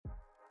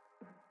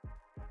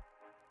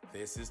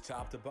This is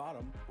Top to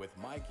Bottom with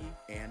Mikey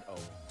and Owen.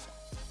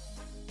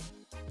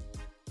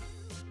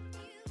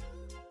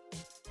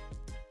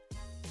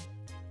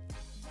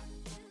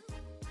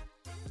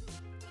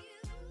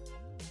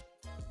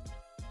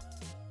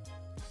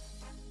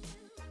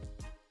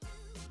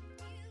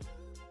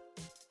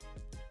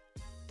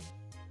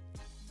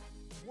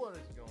 What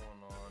is going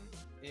on?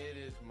 It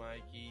is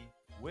Mikey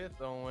with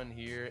Owen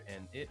here,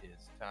 and it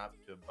is Top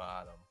to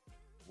Bottom.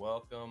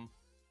 Welcome.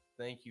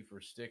 Thank you for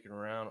sticking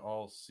around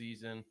all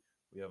season.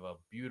 We have a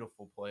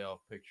beautiful playoff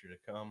picture to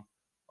come.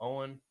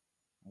 Owen,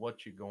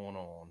 what you going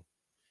on?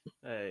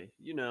 Hey,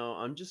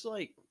 I'm just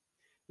like,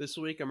 this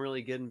week I'm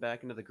really getting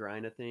back into the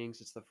grind of things.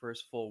 It's the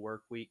first full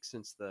work week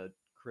since the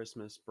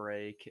Christmas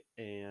break,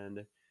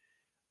 and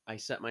I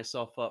set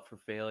myself up for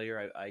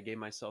failure. I gave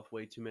myself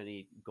way too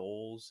many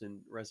goals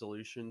and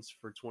resolutions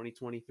for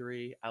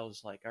 2023. I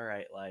was like, all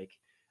right, like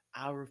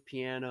hour of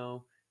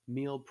piano,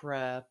 meal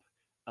prep,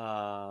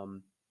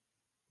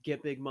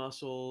 get big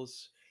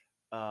muscles,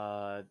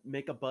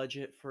 make a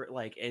budget for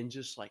and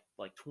just like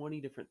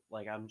 20 different,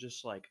 I'm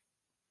just like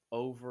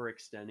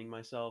overextending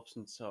myself,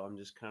 and so I'm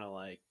just kind of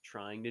like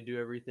trying to do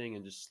everything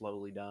and just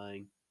slowly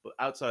dying. But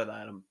outside of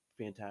that, I'm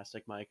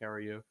fantastic. Mike, how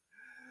are you?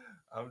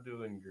 I'm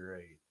doing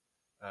great.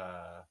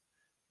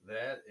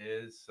 That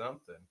is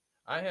something.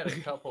 I had a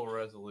couple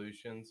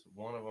resolutions.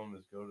 One of them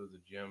is go to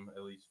the gym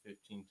at least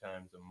 15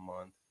 times a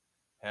month.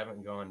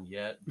 Haven't gone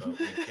yet, but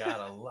we've got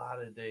a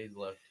lot of days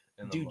left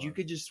in the Dude, month. you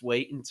could just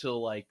wait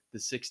until like the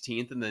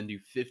 16th and then do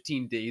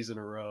 15 days in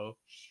a row.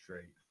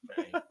 Straight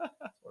bang.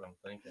 That's what I'm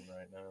thinking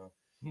right now.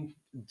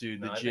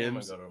 Dude, No, the I think I'm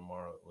gym's gonna go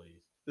tomorrow at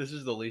least. this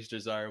is the least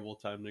desirable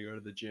time to go to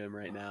the gym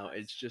right now.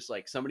 It's just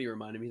like somebody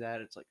reminded me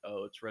that. It's like,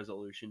 oh, it's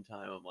resolution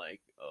time. I'm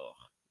like, oh,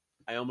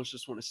 I almost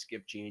just want to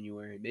skip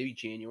January. Maybe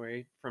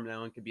January from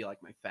now on could be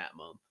like my fat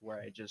month where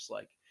I just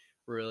like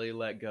really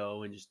let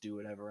go and just do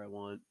whatever I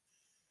want.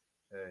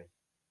 Hey,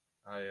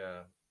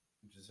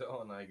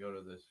 Giselle and I go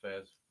to this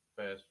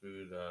fast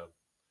food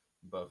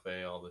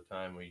buffet all the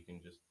time where you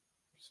can just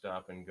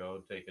stop and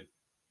go, take the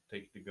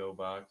to-go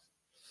box.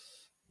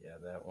 Yeah,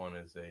 that one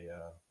is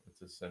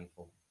it's a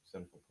sinful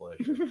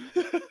pleasure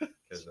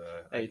because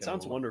Hey, it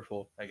sounds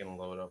wonderful. I can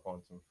load up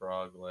on some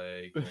frog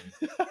legs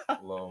and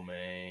lo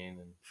mein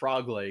and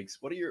Frog legs.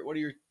 What are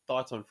your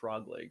thoughts on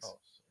frog legs? oh,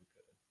 so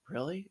good.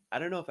 Really? I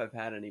don't know if I've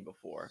had any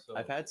before. So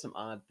I've had good. some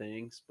odd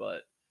things,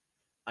 but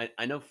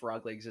I know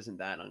frog legs isn't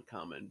that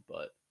uncommon,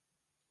 but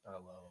I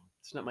love them.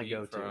 it's not my Deep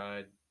go-to.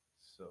 fried,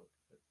 so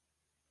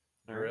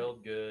good. All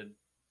Grilled, good.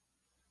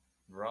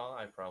 Raw,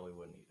 I probably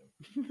wouldn't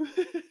eat them.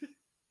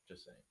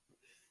 Just saying.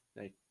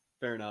 Hey,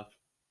 fair enough.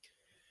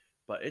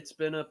 But it's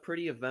been a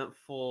pretty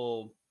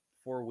eventful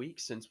 4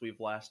 weeks since we've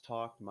last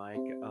talked, Mike.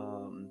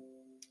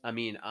 I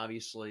mean,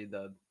 obviously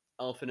the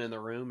elephant in the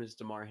room is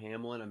Damar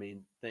Hamlin. I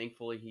mean,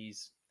 thankfully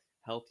he's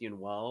healthy and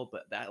well,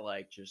 but that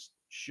like just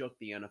shook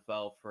the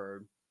NFL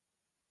for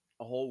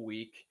a whole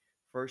week.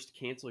 First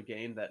canceled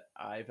game that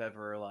I've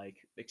ever like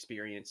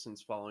experienced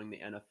since following the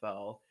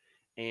NFL.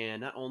 And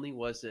not only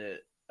was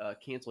it a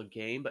canceled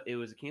game, but it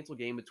was a canceled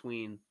game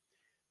between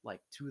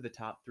like two of the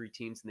top three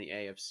teams in the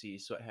AFC.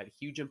 So it had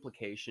huge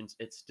implications.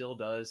 It still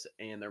does.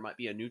 And there might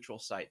be a neutral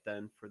site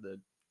then for the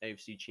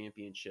AFC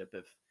championship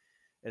if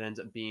it ends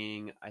up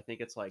being, I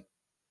think it's like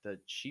the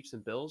Chiefs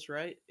and Bills,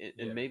 right? And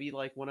Yeah. maybe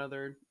like one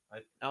other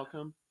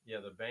outcome. Yeah,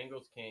 the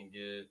Bengals can't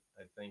get it.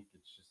 I think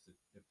it's just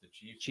if the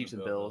Chiefs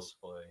and and Bills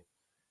Bills. play,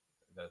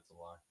 that's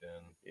locked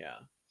in. Yeah.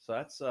 So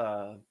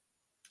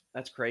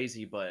that's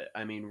crazy. But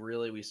I mean,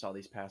 really, we saw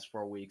these past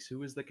 4 weeks. Who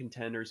was the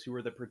contenders? Who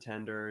were the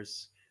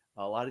pretenders?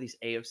 A lot of these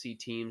AFC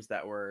teams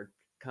that were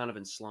kind of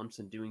in slumps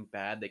and doing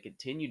bad, they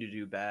continue to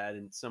do bad.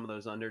 And some of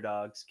those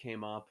underdogs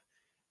came up.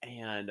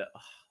 And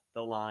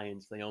the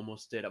Lions, they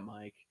almost did it,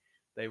 Mike.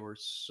 They were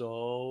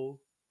so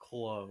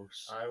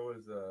close. I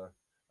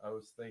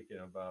was thinking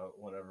about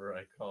whenever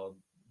I called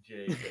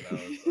Jake, and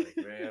I was like,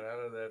 man,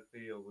 how did that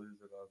feel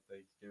losing on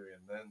Thanksgiving?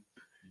 And then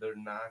they're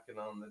knocking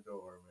on the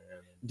door,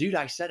 man. Dude,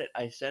 I said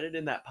it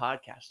in that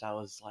podcast. I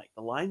was like,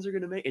 the Lions are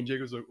going to make, and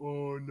Jake was like,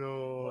 oh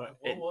no.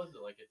 What was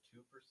it, like a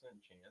 2%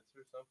 chance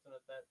or something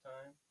at that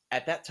time?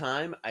 At that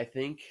time, I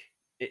think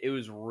it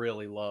was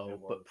really low,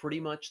 but pretty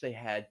low. much they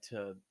had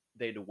to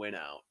win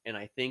out. And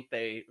I think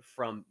they,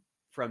 from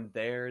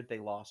there, they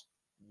lost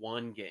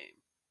one game,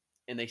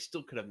 and they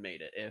still could have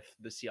made it if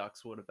the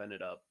Seahawks would have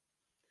ended up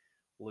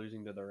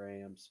losing to the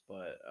Rams.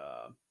 But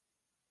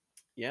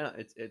yeah,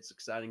 it's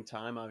exciting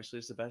time. Obviously,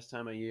 it's the best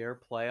time of year.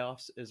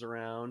 Playoffs is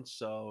around,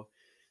 so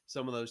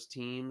some of those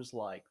teams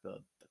like the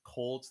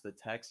Colts, the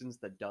Texans,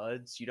 the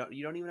Duds, you don't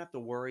even have to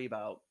worry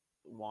about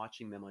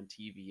watching them on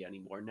TV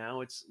anymore.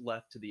 Now it's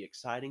left to the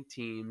exciting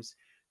teams,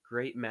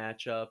 great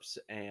matchups,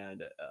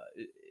 and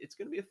it's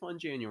going to be a fun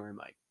January,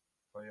 Mike.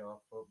 Playoff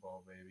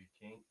football, baby.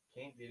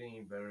 Can't get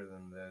any better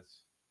than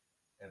this.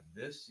 And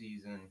this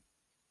season,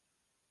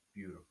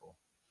 beautiful.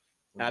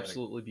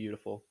 Absolutely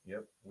beautiful.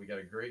 Yep. We got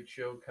a great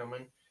show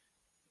coming,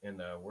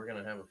 and we're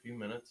going to have a few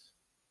minutes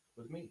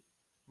with me,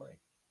 Mike.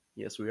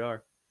 Yes, we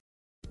are.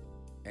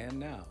 And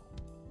now,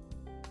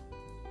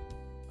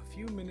 a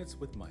few minutes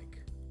with Mike.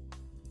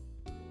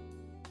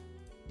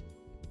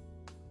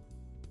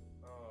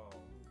 Oh,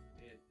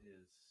 it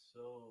is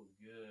so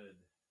good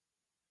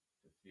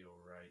to feel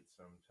right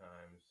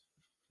sometimes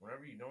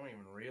whenever you don't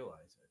even realize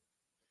it.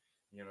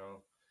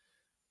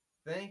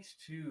 Thanks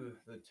to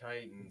the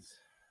Titans'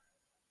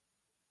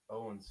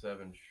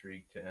 0-7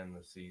 streak to end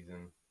the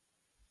season,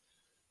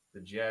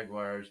 the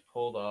Jaguars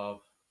pulled off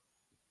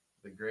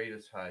the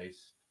greatest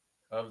heist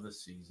of the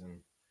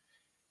season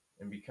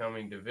and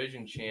becoming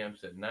division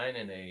champs at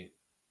 9-8,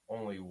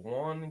 only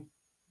one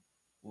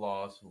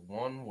loss,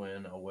 one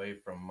win away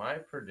from my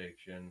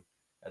prediction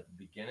at the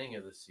beginning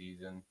of the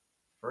season,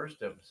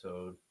 first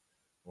episode,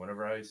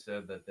 whenever I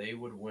said that they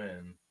would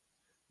win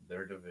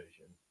their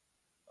division.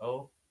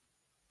 Oh,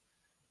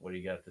 what do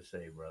you got to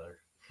say, brother?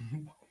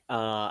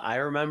 I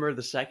remember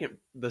the second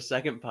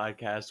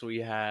podcast we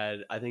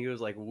had. I think it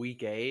was like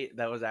week 8.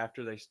 That was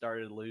after they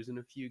started losing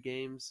a few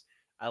games.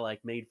 I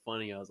like made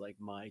funny. I was like,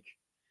 Mike,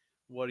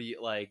 what do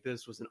you like?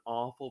 This was an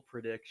awful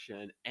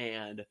prediction,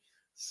 and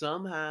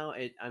somehow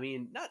it. I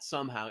mean, not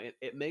somehow.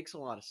 It makes a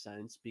lot of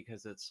sense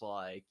because it's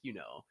like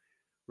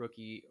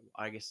rookie.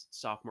 I guess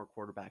sophomore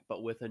quarterback,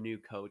 but with a new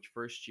coach,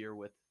 first year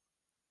with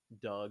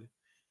Doug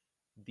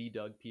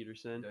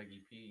Peterson,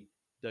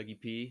 Dougie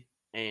P,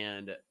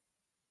 and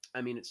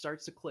I mean, it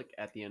starts to click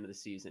at the end of the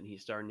season.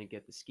 He's starting to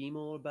get the scheme a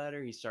little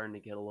better. He's starting to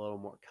get a little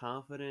more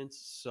confidence.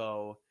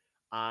 So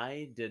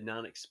I did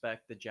not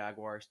expect the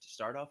Jaguars to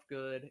start off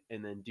good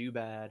and then do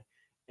bad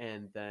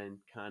and then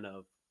kind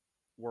of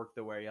work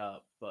their way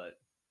up. But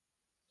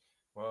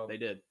they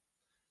did.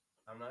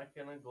 I'm not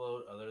going to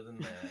gloat other than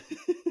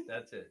that.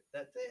 That's it.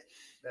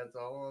 That's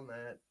all on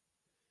that.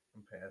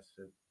 I'm past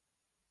it.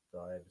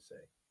 That's all I have to say.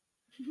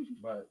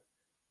 But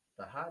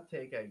the hot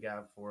take I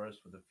got for us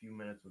with a few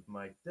minutes with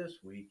Mike this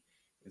week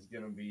is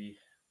going to be,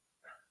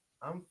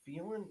 I'm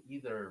feeling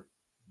either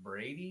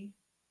Brady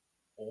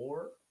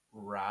or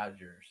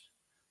Rodgers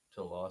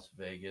to Las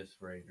Vegas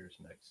Raiders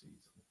next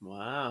season.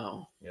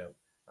 Wow. Yep.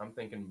 I'm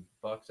thinking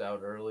Bucks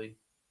out early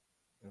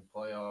in the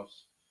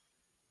playoffs.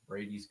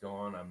 Brady's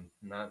gone. I'm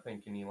not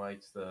thinking he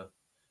likes the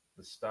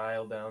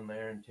style down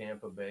there in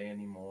Tampa Bay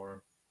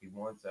anymore. He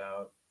wants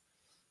out.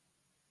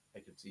 I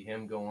could see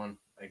him going.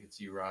 I could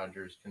see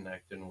Rodgers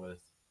connecting with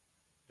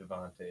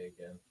Devontae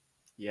again.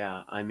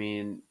 Yeah, I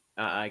mean,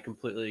 I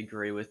completely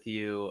agree with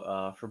you.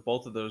 For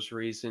both of those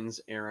reasons,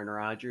 Aaron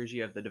Rodgers,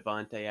 you have the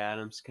Devontae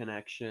Adams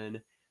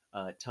connection.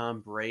 Tom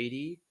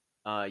Brady,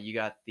 you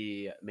got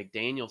the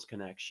McDaniels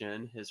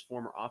connection, his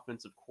former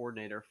offensive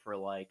coordinator for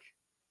like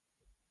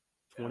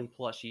 20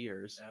 plus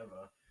years.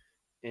 Eva.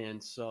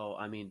 And so,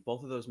 I mean,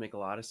 both of those make a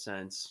lot of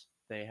sense.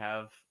 They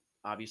have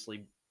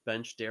obviously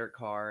benched Derek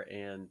Carr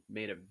and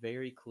made it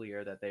very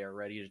clear that they are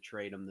ready to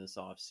trade him this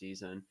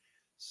offseason.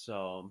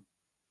 So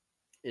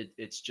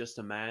it's just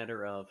a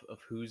matter of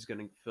who's going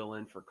to fill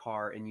in for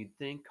Carr. And you'd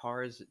think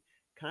Carr is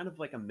kind of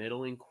like a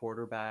middling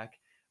quarterback.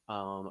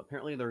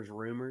 Apparently, there's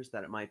rumors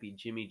that it might be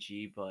Jimmy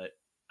G, but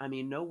I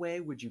mean, no way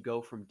would you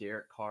go from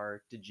Derek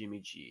Carr to Jimmy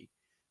G.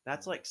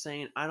 That's like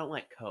saying, I don't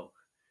like Coke,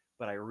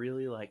 but I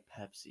really like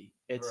Pepsi.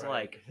 It's Right.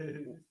 like,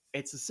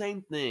 it's the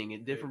same thing, a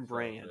different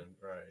brand.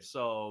 Right.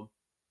 So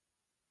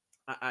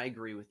I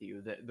agree with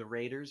you that the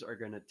Raiders are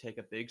going to take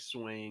a big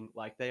swing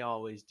like they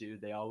always do.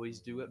 They always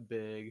do it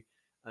big.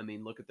 I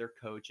mean, look at their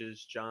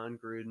coaches, John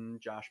Gruden,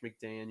 Josh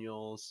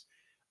McDaniels.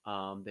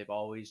 They've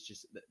always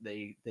just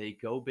they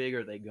go big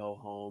or they go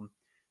home.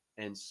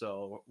 And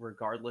so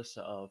regardless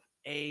of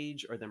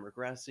age or them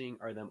regressing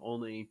or them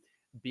only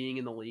being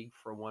in the league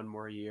for one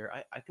more year,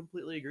 I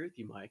completely agree with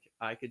you, Mike.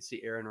 I could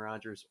see Aaron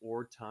Rodgers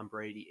or Tom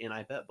Brady, and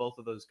I bet both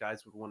of those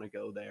guys would want to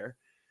go there.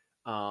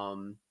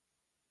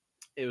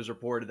 It was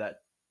reported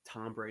that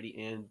Tom Brady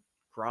and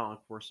Gronk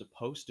were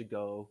supposed to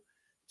go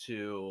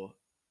to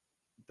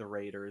the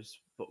Raiders,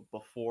 but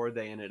before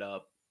they ended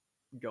up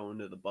going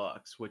to the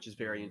Bucks, which is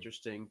very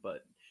interesting.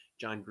 But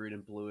John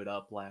Gruden blew it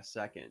up last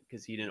second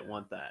because he didn't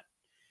want that.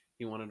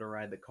 He wanted to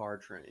ride the Carr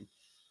train.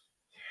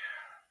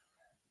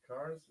 Yeah,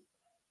 Carr's.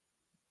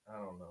 I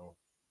don't know.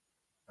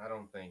 I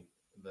don't think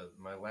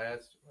my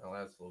last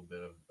little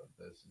bit of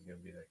this is going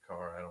to be that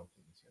Carr. I don't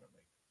think he's going to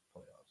make the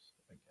playoffs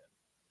again.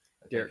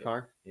 Derek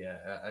Carr? Yeah,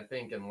 I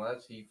think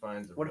unless he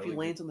finds a What if he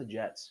lands on the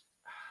Jets?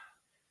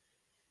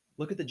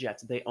 Look at the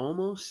Jets. They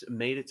almost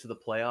made it to the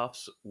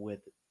playoffs with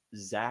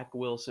Zach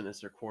Wilson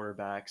as their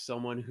quarterback,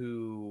 someone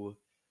who,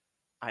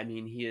 I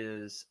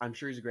mean, I'm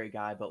sure he's a great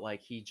guy, but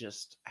like he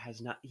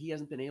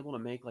hasn't been able to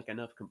make like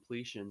enough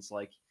completions.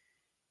 Like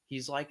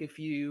he's like if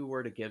you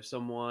were to give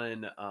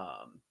someone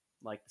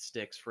like the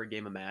sticks for a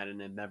game of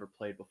Madden and never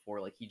played before,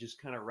 like he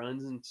just kind of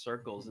runs in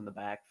circles in the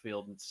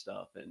backfield and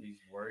stuff. And he's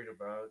worried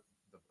about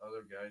the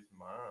other guy's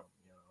mom.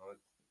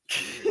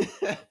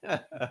 It's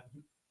weird.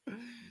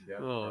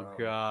 Oh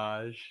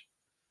gosh.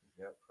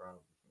 He's got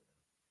problems,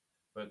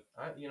 man.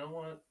 But you know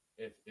what?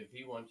 If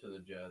he went to the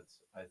Jets,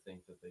 I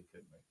think that they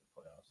could make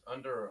the playoffs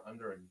under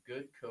a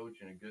good coach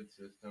and a good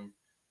system.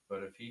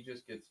 But if he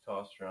just gets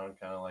tossed around,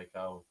 kind of like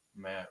how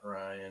Matt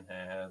Ryan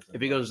has,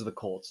 if he goes to the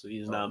Colts,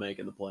 he's not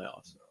making the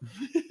playoffs.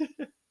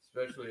 No.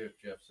 especially if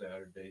Jeff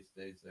Saturday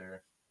stays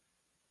there.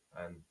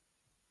 I'm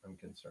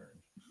concerned.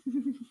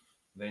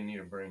 They need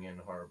to bring in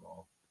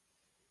Harbaugh.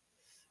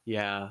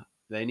 Yeah,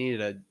 they need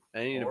to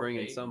Or bring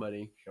in Payton.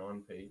 somebody.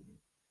 Sean Payton,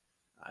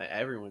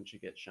 Everyone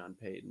should get Sean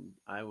Payton.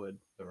 I would.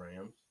 the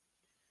Rams.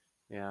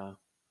 Yeah,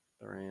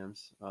 the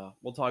Rams.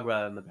 We'll talk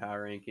about it in the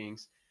power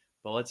rankings,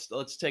 but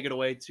let's take it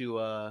away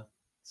to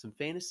some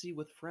fantasy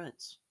with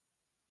friends.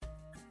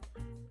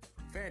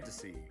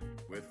 Fantasy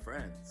with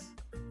friends.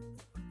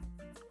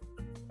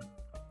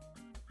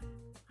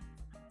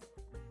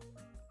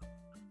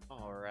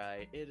 All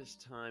right, it is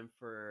time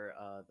for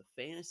the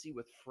Fantasy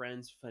with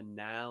Friends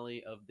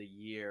finale of the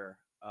year.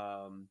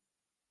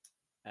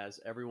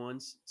 As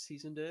everyone's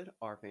season did,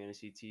 our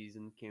fantasy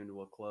season came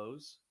to a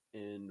close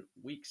in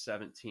week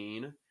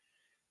 17,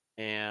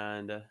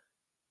 and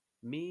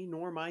me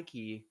nor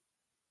Mikey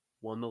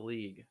won the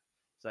league.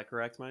 Is that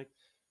correct, Mike?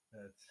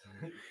 That's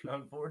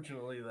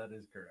unfortunately that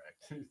is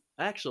correct.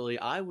 Actually,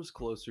 I was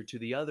closer to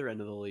the other end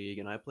of the league,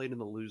 and I played in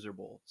the loser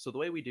bowl. So the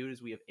way we do it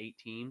is we have 8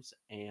 teams,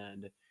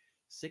 and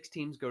 6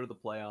 teams go to the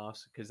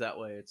playoffs because that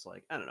way it's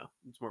like, I don't know,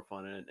 it's more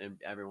fun and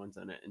everyone's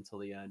in it until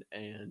the end.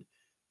 And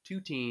 2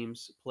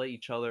 teams play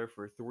each other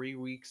for 3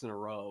 weeks in a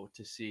row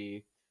to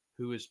see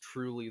who is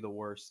truly the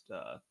worst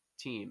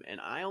team. And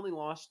I only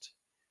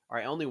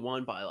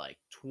won by like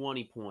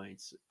 20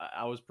 points.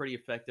 I was pretty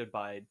affected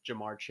by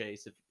Jamar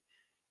Chase.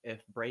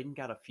 If Braden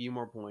got a few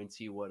more points,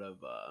 he would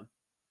have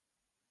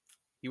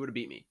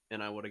beat me,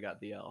 and I would have got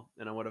the L,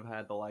 and I would have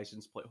had the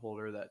license plate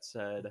holder that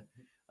said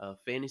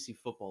fantasy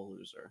football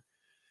loser.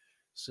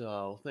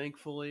 So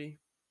thankfully,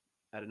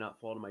 I did not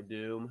fall to my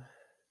doom.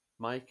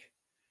 Mike,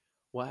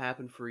 what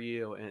happened for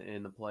you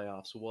in the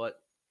playoffs? What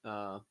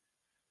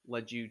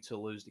led you to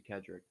lose to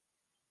Kedrick?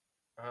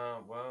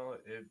 Well,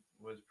 it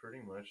was pretty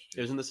much just,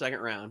 It was in the second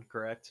round,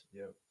 correct?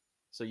 Yep.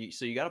 So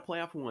you got a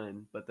playoff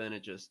win, but then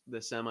the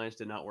semis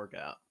did not work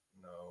out.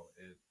 No,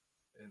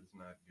 it's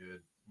not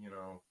good. You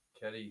know,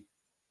 Ketty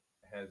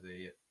has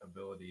a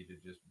ability to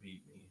just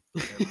beat me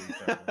every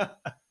time.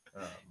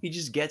 He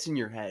just gets in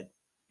your head.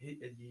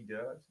 He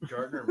does.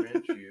 Gardner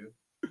Minshew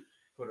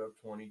put up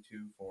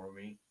 22 for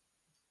me,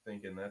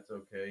 thinking that's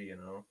okay. You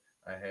know,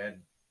 I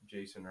had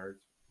Jason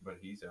Ertz, but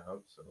he's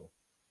out, so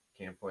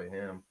can't play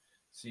him.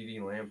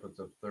 CeeDee Lamb puts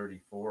up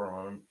 34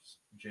 on him.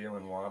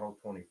 Jalen Waddle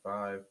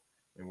 25.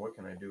 I mean, what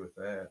can I do with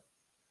that?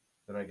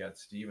 Then I got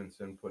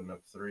Stevenson putting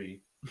up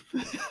 3.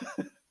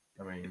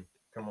 I mean,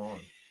 come on.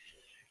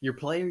 Your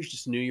players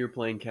just knew you were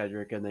playing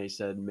Kedrick, and they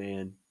said,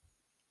 "Man,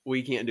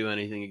 we can't do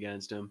anything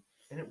against him."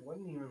 And it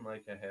wasn't even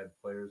like I had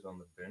players on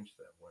the bench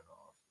that went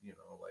off. You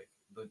know, like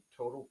the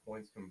total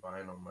points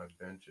combined on my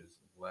bench is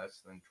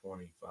less than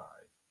 25.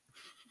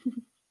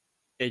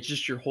 It's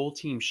just your whole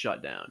team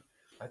shut down.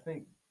 I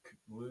think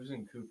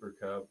losing Cooper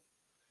Kupp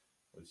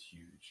was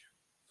huge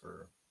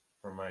for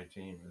my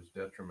team. It was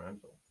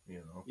detrimental, you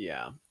know.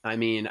 Yeah. I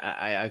mean,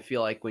 I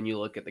feel like when you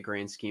look at the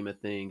grand scheme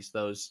of things,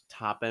 those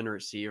top end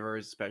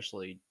receivers,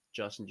 especially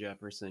Justin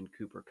Jefferson,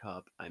 Cooper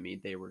Kupp, I mean,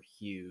 they were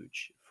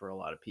huge for a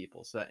lot of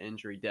people. So that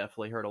injury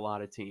definitely hurt a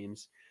lot of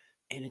teams.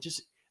 And it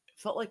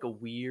felt like a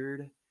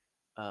weird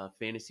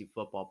fantasy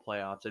football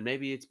playoffs. And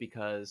maybe it's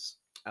because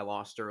I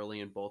lost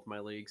early in both my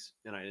leagues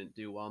and I didn't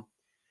do well.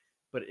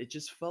 But it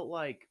just felt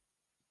like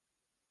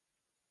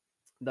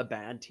the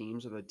bad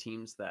teams are the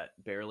teams that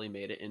barely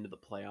made it into the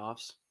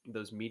playoffs.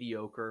 Those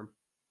mediocre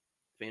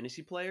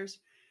fantasy players,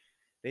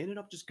 they ended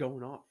up just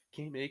going off.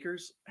 Cam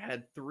Akers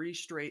had 3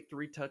 straight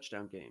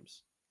 3-touchdown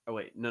games. Oh,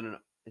 wait. No.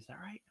 Is that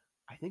right?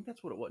 I think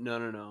that's what it was.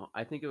 No.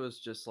 I think it was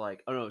just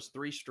like, oh, no, it was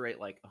 3 straight,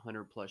 like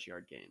 100-plus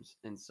yard games.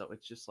 And so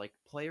it's just like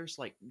players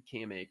like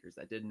Cam Akers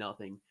that did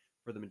nothing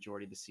for the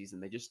majority of the season.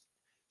 They just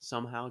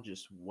somehow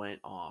just went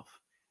off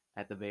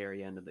at the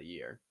very end of the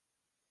year.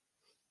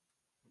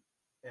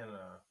 And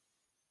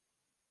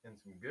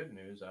some good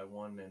news, I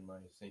won in my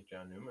St.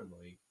 John Newman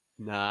League.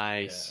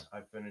 Nice. Yeah,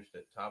 I finished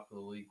at top of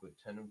the league with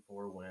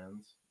 10-4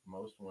 wins,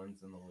 most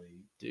wins in the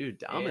league. Dude,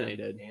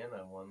 dominated. And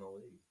I won the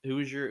league.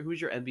 Who's your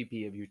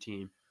MVP of your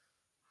team?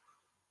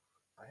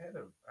 I had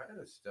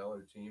a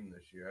stellar team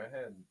this year. I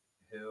had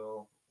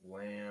Hill,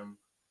 Lamb,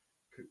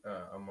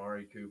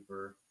 Amari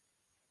Cooper,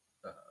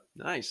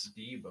 Nice.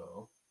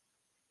 Debo,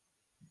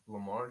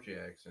 Lamar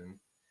Jackson,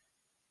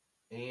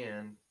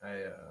 and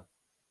I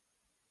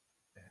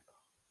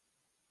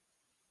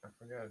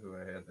forgot who I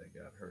had that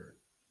got hurt.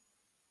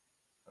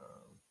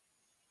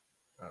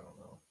 I don't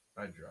know.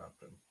 I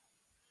dropped him.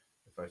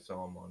 If I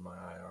saw him on my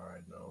IR,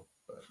 I'd know.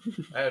 But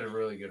I had a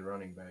really good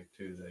running back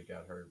too that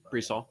got hurt.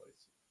 Brees Hall?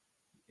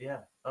 Yeah,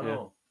 I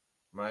know.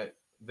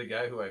 The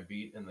guy who I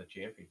beat in the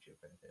championship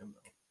had him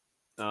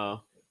though.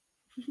 Oh.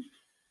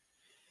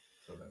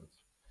 So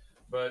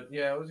but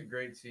yeah, it was a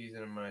great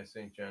season in my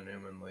St. John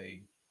Newman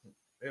League.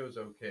 It was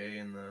okay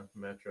in the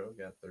Metro.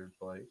 Got 3rd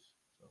place.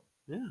 So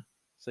yeah.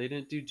 So you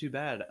didn't do too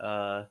bad.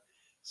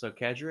 So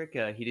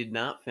Kedrick, he did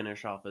not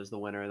finish off as the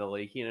winner of the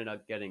league. He ended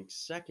up getting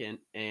 2nd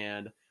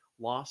and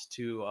lost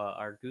to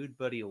our good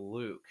buddy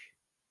Luke.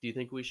 Do you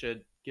think we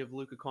should give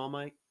Luke a call,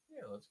 Mike?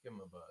 Yeah, let's give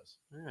him a buzz.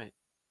 All right.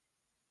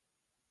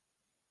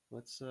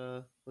 Let's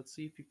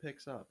see if he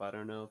picks up. I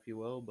don't know if he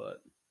will,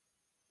 but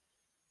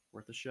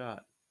worth a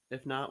shot.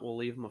 If not, we'll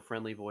leave him a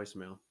friendly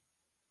voicemail.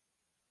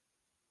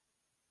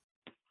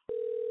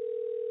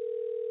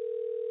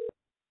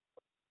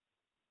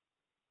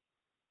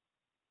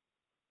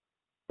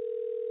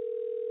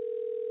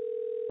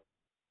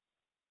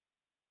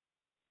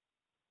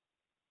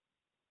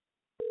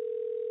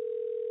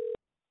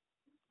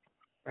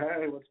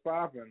 Hey, what's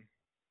poppin'?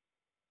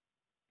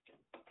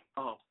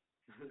 Oh,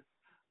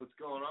 what's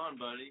going on,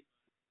 buddy?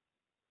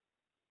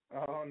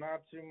 Oh,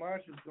 not too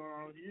much. What's going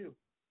on with you?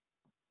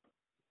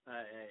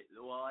 Hey,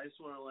 well, I just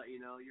want to let you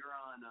know you're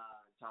on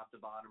Top to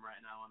Bottom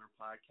right now on our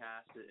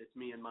podcast. It's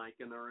me and Mike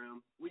in the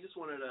room. We just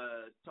wanted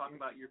to talk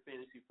about your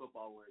fantasy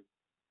football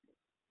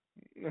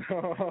win.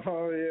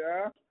 Oh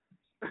yeah,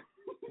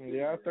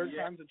 yeah. Third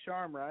time's a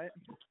charm, right?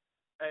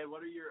 Hey,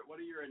 what are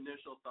your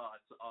initial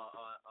thoughts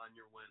on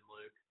your win,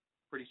 Luke?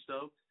 Pretty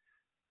stoked?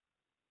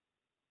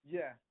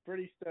 Yeah,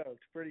 pretty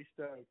stoked. Pretty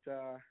stoked.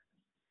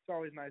 It's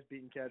always nice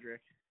beating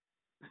Kedrick.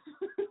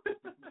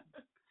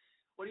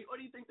 What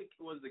do you think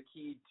was the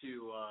key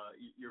to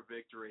your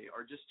victory,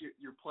 or just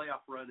your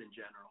playoff run in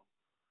general?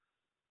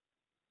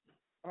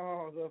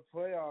 Oh, the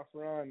playoff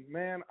run,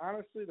 man.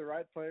 Honestly, the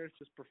right players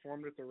just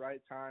performed at the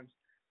right times.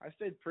 I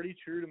stayed pretty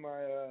true to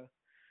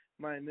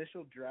my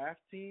initial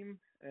draft team,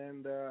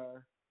 and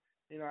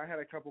I had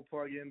a couple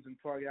plug-ins and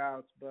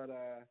plug-outs, but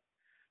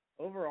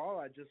overall,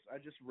 I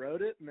just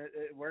wrote it and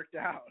it worked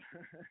out.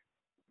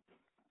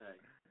 Hey,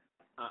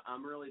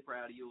 I'm really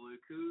proud of you,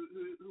 Luke. Who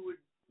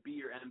would be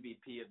your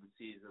MVP of the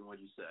season? Would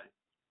you say?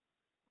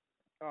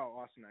 Oh,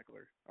 Austin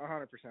Eckler,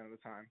 100% of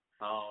the time.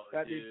 Oh,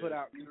 that dude, dude put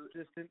out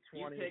consistent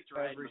 20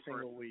 every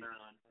single week.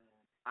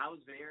 I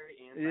was very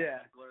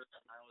anti-Eckler.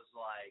 I was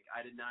like, I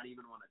did not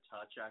even want to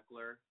touch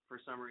Eckler for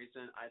some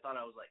reason. I thought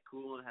I was like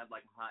cool and had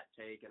like a hot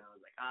take, and I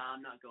was like,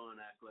 I'm not going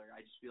Eckler.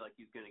 I just feel like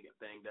he's gonna get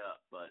banged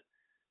up. But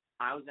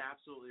I was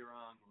absolutely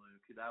wrong,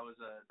 Luke. That was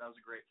a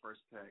great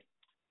first pick.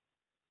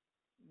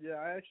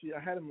 Yeah, I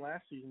had him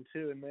last season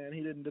too, and man,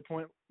 he didn't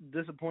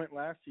disappoint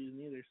last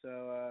season either.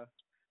 So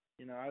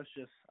I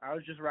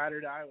was just ride or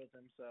die with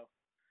him. So,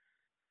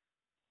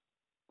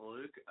 well,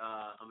 Luke,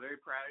 I'm very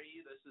proud of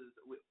you. This is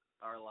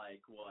our I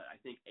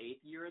think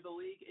 8th year of the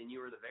league, and you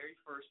were the very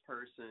first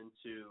person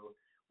to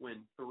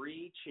win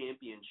 3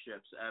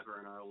 championships ever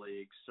in our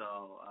league.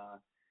 So,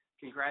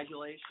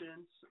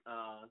 congratulations.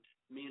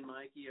 Me and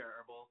Mikey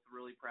are both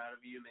really proud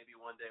of you. Maybe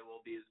one day we'll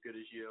be as good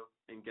as you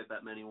and get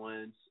that many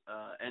wins.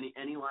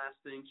 Any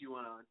last things you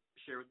want to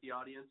share with the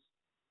audience?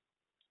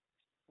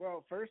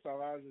 Well, first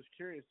off, I was just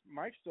curious.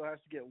 Mike still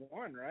has to get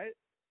one, right?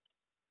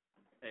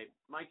 Hey,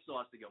 Mike still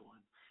has to get one.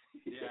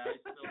 Yeah, I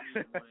still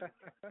need one.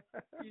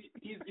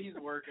 He's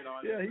working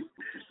on it. Yeah,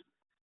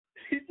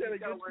 he's had a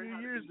good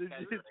few years.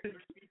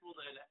 There's people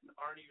that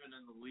aren't even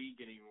in the league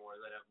anymore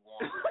that have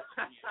won.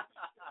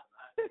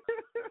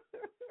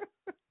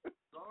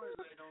 As long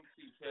as I don't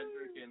see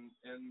Kendrick in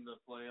the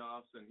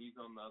playoffs and he's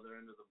on the other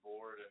end of the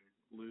board and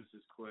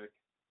loses quick,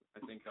 I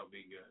think I'll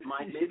be good.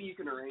 Mike, maybe you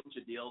can arrange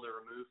a deal to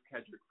remove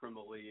Kendrick from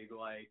the league.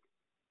 Like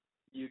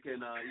you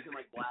can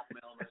like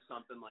blackmail him or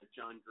something like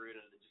John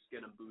Gruden and just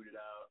get him booted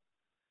out.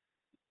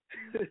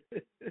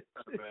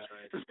 Not a bad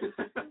idea.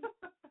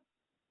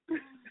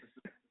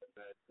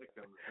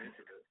 Come to think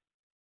of it.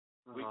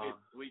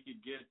 We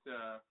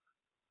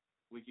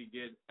could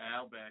get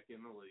Al back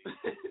in the league,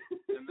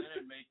 and then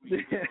it'd make me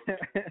feel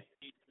okay.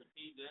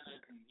 He did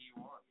it and he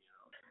won,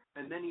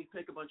 And then he'd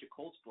pick a bunch of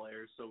Colts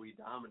players, so we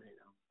dominate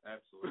them.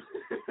 Absolutely.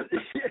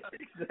 Yeah,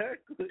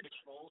 exactly. Nick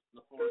Foles in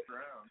the 4th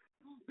round.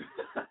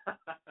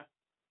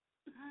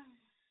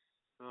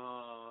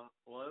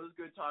 Well, it was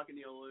good talking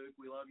to you, Luke.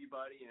 We love you,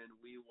 buddy, and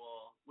we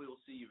will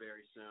see you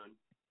very soon.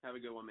 Have a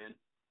good one, man.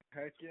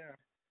 Heck yeah.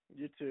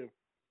 You too.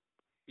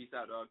 Peace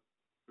out, dog.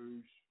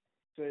 Boosh.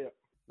 See ya.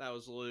 That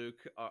was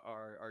Luke,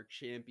 our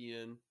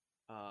champion.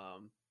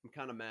 I'm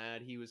kind of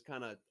mad. He was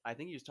I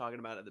think he was talking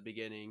about it at the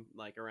beginning,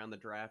 like around the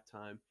draft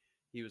time.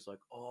 He was like,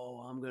 "Oh,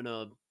 I'm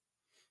gonna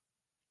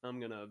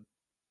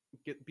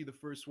be the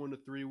first one to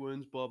 3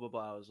 wins." Blah blah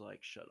blah. I was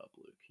like, "Shut up,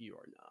 Luke. You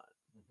are not.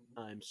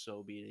 I'm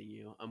so beating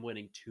you. I'm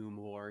winning 2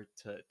 more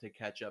to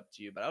catch up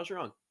to you." But I was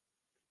wrong.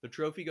 The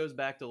trophy goes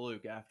back to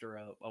Luke after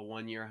a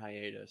 1-year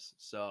hiatus.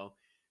 So,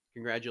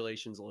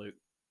 congratulations, Luke.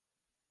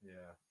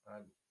 Yeah,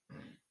 I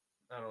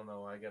don't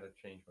know. I got to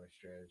change my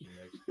strategy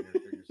next year.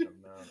 Figure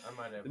something out. I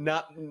might have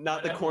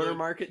not the corner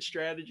market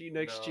strategy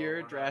next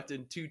year.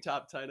 Drafting 2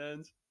 top tight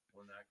ends.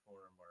 We're not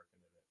corner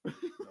marketing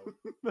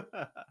it.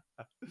 Nope.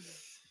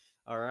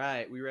 All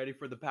right, we ready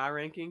for the power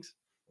rankings?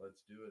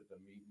 Let's do it. The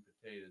meat and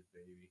potatoes,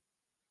 baby.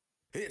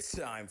 It's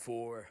time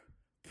for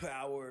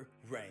Power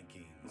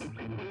Rankings.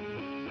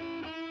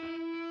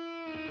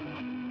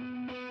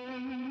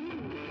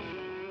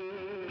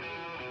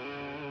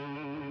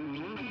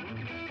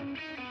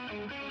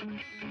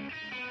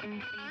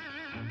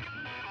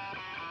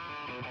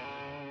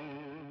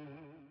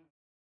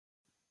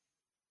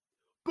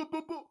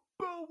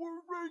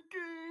 Power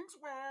rankings.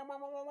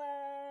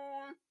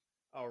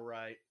 All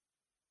right.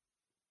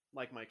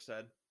 Like Mike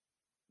said,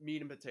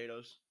 meat and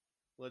potatoes.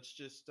 Let's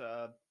just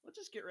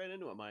get right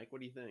into it, Mike. What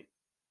do you think?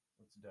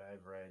 Let's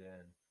dive right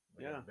in.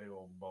 We Yeah. got a big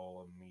old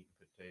bowl of meat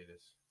and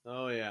potatoes.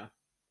 Oh yeah.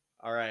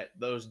 All right,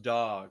 those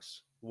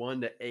dogs,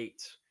 1 to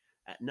 8.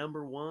 At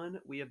number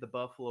 1, we have the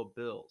Buffalo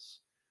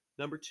Bills.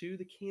 Number 2,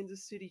 the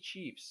Kansas City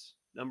Chiefs.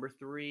 Number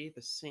 3,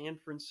 the San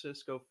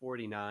Francisco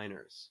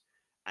 49ers.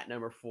 At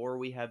number 4,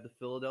 we have the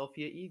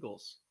Philadelphia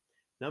Eagles.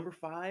 Number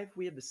 5,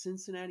 we have the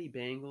Cincinnati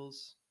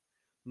Bengals.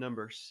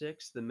 Number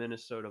 6, the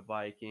Minnesota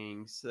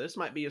Vikings. So this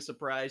might be a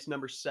surprise.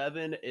 Number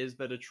 7 is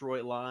the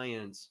Detroit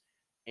Lions.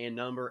 And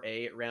number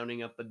 8,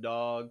 rounding up the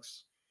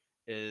dogs,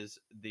 is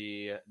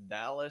the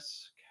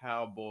Dallas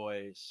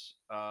Cowboys.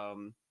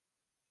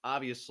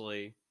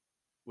 Obviously,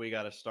 we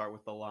got to start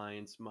with the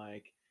Lions,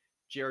 Mike.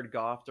 Jared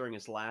Goff, during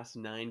his last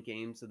 9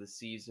 games of the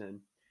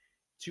season,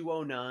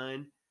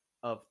 209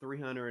 of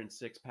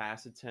 306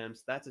 pass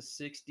attempts. That's a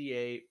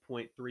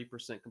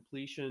 68.3%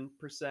 completion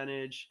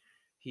percentage.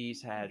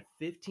 He's had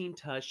 15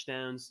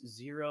 touchdowns,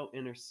 0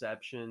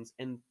 interceptions,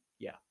 and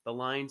yeah, the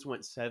Lions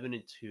went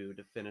 7-2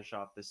 to finish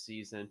off the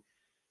season.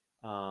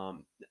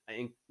 And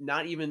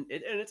not even,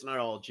 and it's not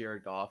all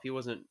Jared Goff. He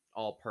wasn't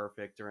all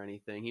perfect or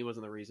anything. He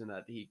wasn't the reason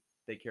that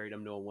they carried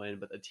him to a win,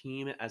 but the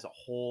team as a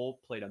whole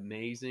played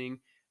amazing.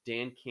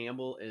 Dan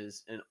Campbell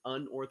is an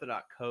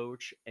unorthodox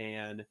coach,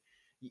 and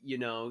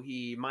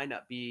he might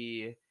not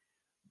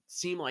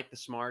seem like the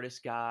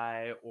smartest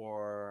guy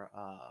or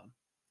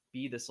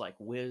be this like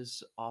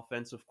whiz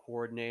offensive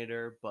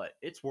coordinator, but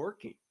it's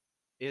working.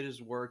 It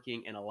is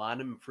working, and a lot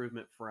of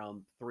improvement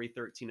from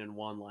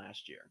 3-13-1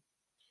 last year.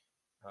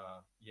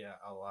 Yeah,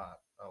 a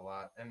lot.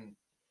 And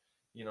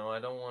I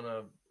don't want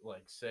to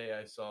like say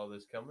I saw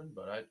this coming,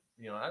 but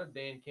out of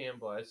Dan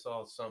Campbell, I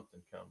saw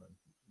something coming.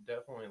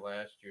 Definitely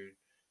last year,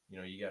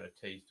 you got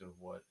a taste of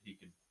what he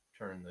could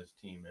turn this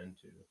team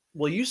into.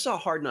 Well, you saw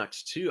Hard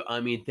Knocks too.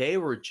 I mean, they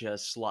were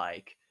just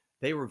like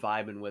they were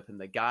vibing with him.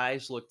 The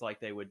guys looked like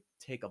they would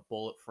take a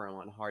bullet for him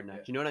on Hard Knocks.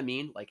 Yeah. You know what I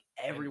mean? Like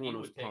everyone and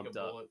he was would take pumped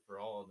a up. bullet for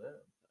all of them.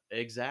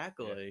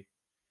 Exactly.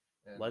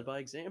 And, Led by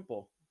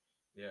example.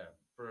 Yeah,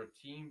 for a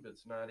team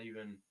that's not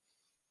even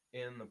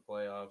in the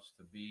playoffs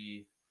to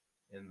be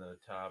in the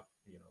top,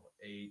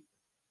 8,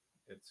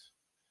 it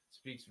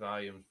speaks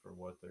volumes for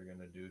what they're going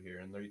to do here.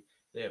 And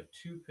they have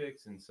 2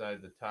 picks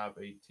inside the top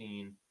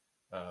 18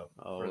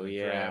 for the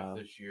draft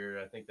this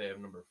year. I think they have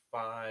number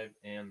 5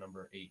 and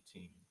number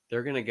 18.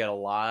 They're going to get a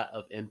lot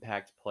of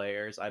impact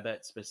players. I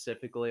bet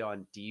specifically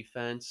on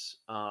defense.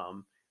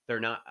 They're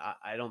not.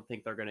 I don't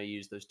think they're going to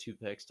use those 2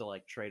 picks to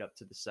like trade up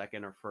to the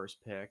second or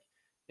first pick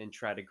and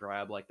try to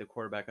grab like the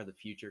quarterback of the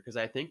future, because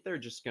I think they're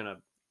just going to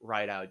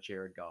ride out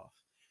Jared Goff.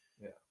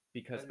 Yeah,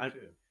 because I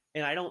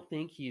I don't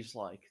think he's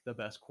like the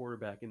best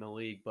quarterback in the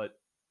league, but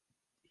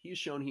he's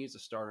shown he's a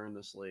starter in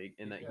this league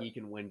and that he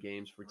can win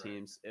games for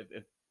teams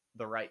if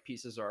the right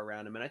pieces are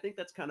around him. And I think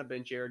that's kind of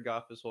been Jared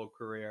Goff his whole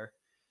career.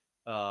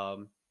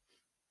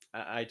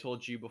 I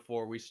told you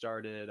before we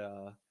started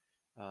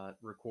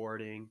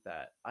recording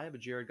that I have a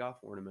Jared Goff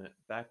ornament.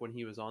 Back when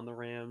he was on the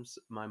Rams,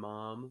 my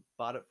mom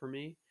bought it for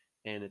me,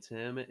 and it's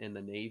him in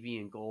the navy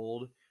and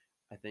gold.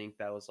 I think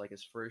that was like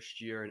his first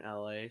year in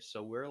LA.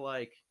 So we're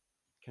like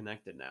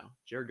connected now.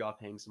 Jared Goff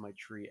hangs in my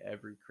tree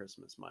every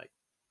Christmas, Mike.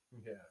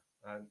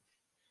 Yeah.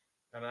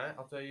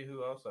 I'll tell you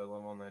who else I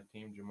love on that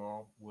team,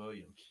 Jamal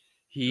Williams.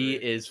 He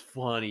is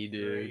funny,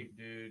 dude. Great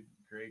dude.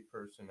 Great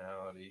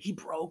personality. He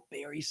broke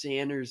Barry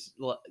Sanders'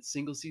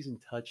 single season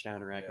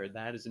touchdown record.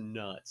 Yeah. That is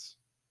nuts.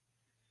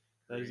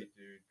 Great dude.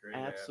 Great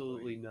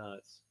absolutely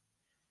athlete.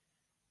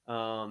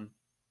 Nuts.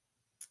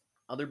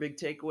 Other big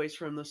takeaways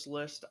from this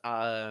list,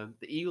 the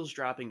Eagles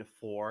dropping to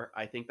 4.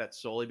 I think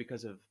that's solely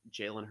because of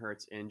Jalen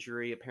Hurts'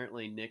 injury.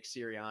 Apparently, Nick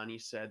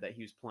Sirianni said that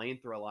he was playing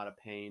through a lot of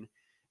pain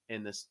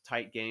in this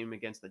tight game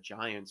against the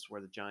Giants,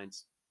 where the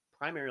Giants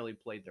primarily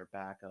played their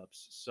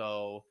backups.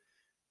 So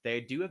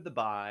they do have the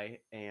bye,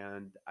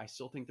 and I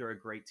still think they're a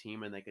great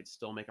team, and they could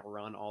still make a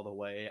run all the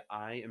way.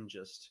 I am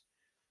just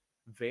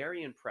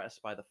very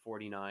impressed by the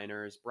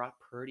 49ers. Brock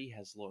Purdy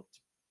has looked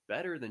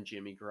better than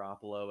Jimmy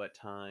Garoppolo at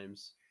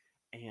times.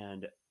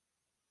 And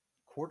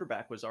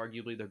quarterback was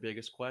arguably their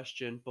biggest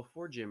question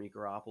before Jimmy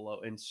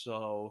Garoppolo. And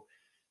so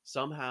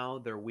somehow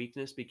their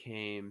weakness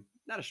became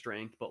not a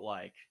strength, but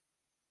like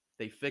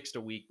they fixed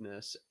a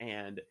weakness,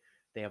 and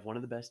they have one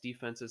of the best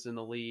defenses in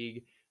the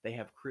league. They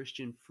have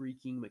Christian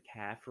freaking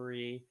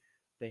McCaffrey.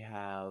 They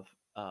have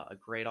a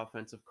great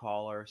offensive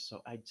caller.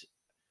 So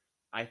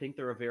I think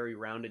they're a very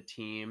rounded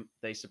team.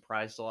 They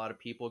surprised a lot of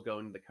people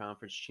going to the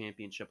conference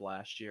championship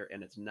last year,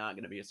 and it's not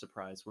going to be a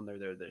surprise when they're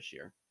there this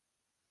year.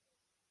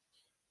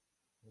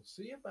 We'll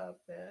see about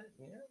that.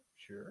 Yeah,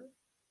 sure.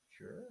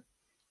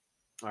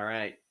 All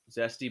right.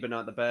 Zesty but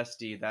not the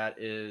bestie. That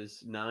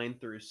is 9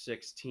 through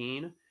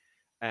 16.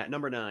 At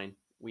number 9,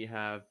 we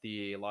have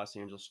the Los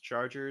Angeles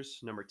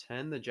Chargers. Number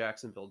 10, the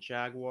Jacksonville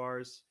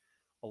Jaguars.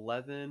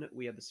 11,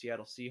 we have the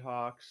Seattle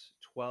Seahawks.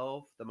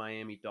 12, the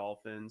Miami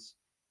Dolphins.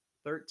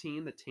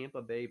 13, the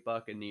Tampa Bay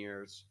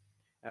Buccaneers.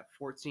 At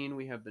 14,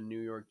 we have the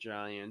New York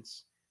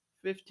Giants.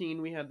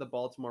 15, we have the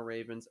Baltimore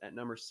Ravens. At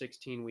number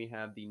 16, we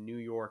have the New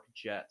York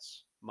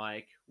Jets.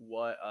 Mike,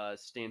 what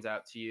stands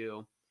out to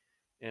you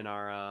in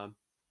our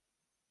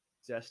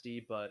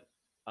zesty, but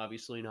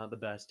obviously not the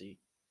bestie?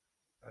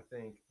 I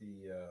think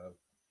the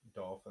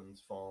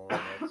Dolphins falling.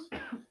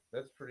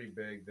 That's pretty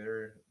big.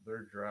 They're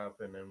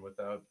dropping, and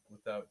without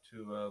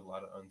Tua, a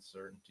lot of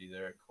uncertainty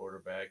there at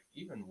quarterback.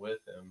 Even with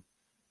him,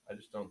 I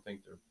just don't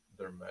think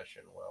they're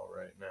meshing well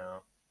right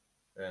now.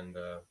 And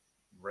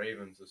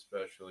Ravens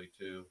especially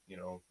too. You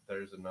know,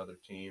 there's another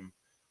team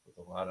with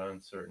a lot of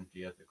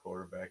uncertainty at the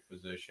quarterback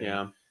position.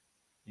 Yeah.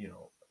 You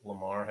know,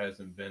 Lamar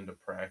hasn't been to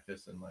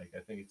practice in like I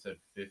think it said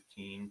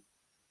 15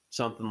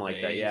 Something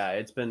like that. days. Yeah,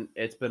 it's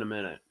been a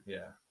minute.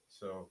 Yeah.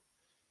 So,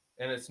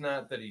 and it's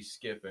not that he's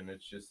skipping;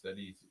 it's just that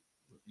he's,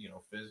 you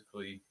know,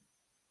 physically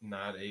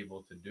not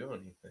able to do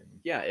anything.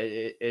 Yeah,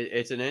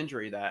 it's an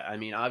injury that, I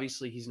mean,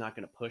 obviously he's not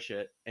going to push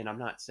it, and I'm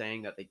not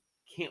saying that they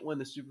can't win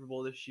the Super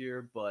Bowl this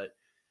year, but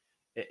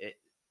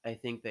I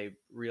think they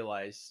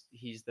realize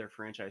he's their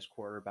franchise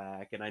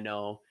quarterback, and I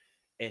know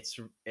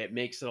it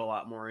makes it a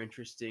lot more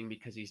interesting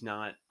because he's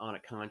not on a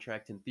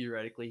contract, and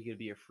theoretically he could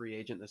be a free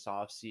agent this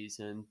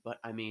offseason. But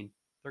I mean,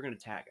 they're going to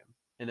tag him,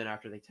 and then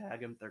after they tag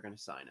him, they're going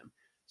to sign him.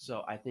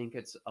 So I think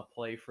it's a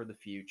play for the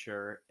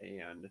future,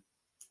 and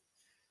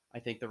I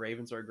think the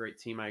Ravens are a great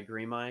team. I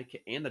agree,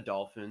 Mike, and the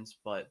Dolphins,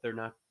 but they're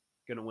not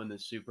going to win the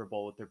Super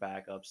Bowl with their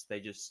backups.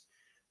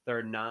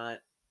 They're not.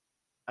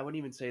 I wouldn't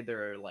even say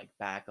they're like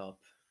backup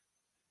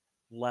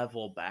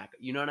level back.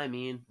 You know what I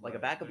mean? Like a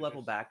Right, backup they're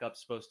level just- backup's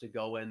supposed to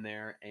go in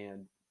there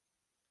and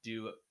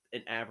do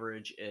an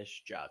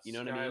average-ish job. You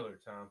know what I mean?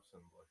 Skylar Thompson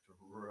looked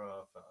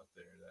rough out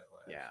there that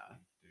last Yeah.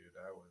 week, dude.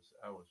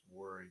 I was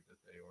worried that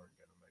they weren't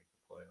going to make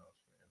the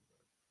playoffs, man.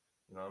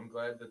 But you know, I'm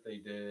glad that they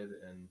did,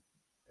 and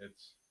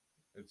it's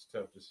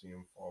tough to see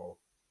them fall.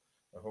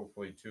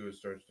 Hopefully, Tua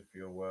starts to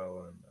feel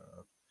well and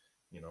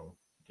you know,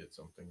 get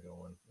something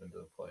going into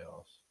the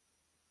playoffs.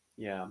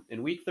 Yeah.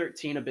 In week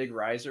 13, a big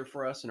riser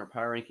for us in our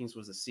power rankings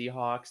was the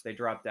Seahawks. They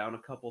dropped down a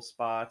couple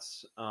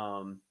spots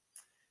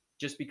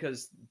just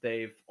because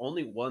they've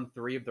only won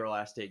 3 of their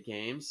last 8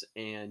 games.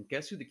 And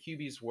guess who the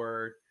QBs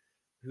were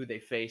who they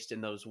faced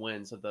in those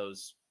wins of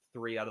those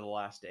 3 out of the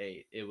last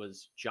 8? It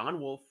was John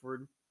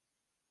Wolford,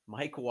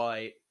 Mike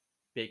White,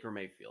 Baker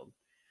Mayfield.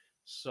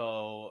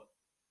 So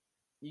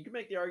you can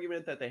make the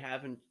argument that they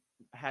haven't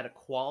had a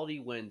quality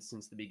win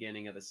since the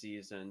beginning of the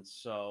season.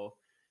 So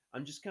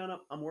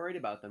I'm worried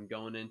about them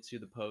going into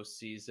the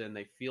postseason.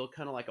 They feel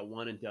kind of like a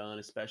one and done,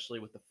 especially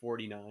with the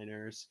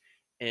 49ers.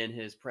 In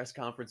his press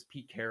conference,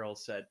 Pete Carroll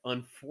said,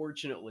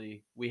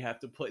 "Unfortunately, we have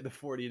to play the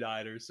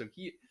 49ers." So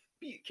Pete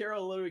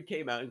Carroll literally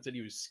came out and said he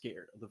was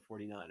scared of the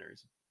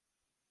 49ers.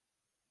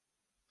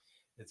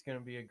 It's going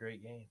to be a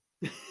great game.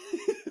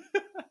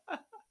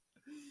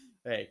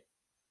 Hey,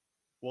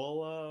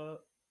 we'll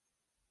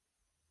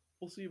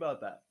see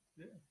about that.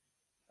 Yeah.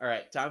 All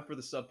right, time for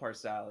the subpar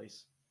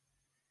Sallies.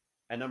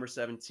 At number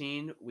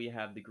 17, we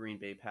have the Green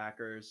Bay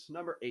Packers.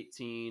 Number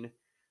 18,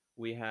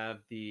 we have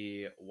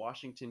the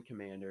Washington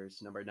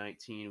Commanders. Number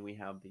 19, we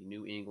have the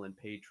New England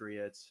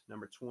Patriots.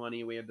 Number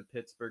 20, we have the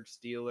Pittsburgh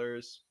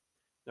Steelers.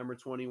 Number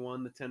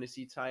 21, the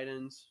Tennessee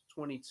Titans.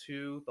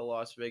 22, the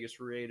Las Vegas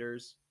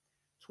Raiders.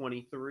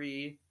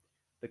 23,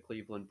 the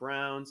Cleveland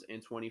Browns.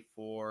 And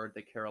 24,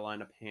 the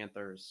Carolina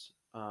Panthers.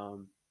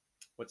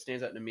 What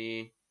stands out to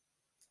me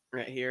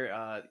right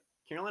here,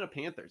 Carolina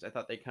Panthers. I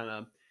thought they kind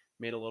of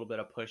made a little bit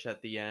of push at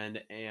the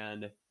end,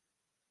 and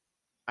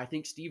I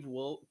think Steve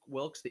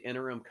Wilkes, the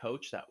interim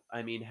coach,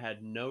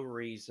 had no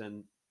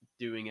reason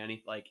doing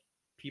any, like,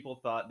 people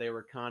thought they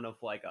were kind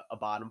of like a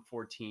bottom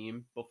 4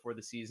 team before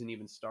the season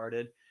even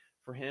started.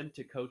 For him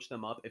to coach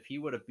them up, if he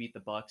would have beat the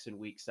Bucs in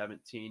week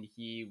 17,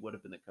 he would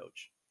have been the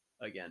coach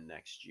again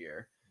next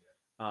year.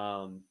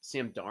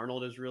 Sam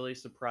Darnold has really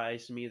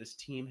surprised me. This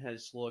team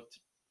has looked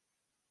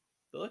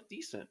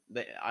decent.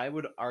 I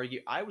would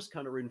argue I was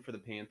kind of rooting for the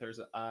Panthers.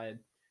 I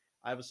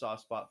have a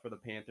soft spot for the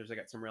Panthers. I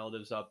got some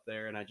relatives up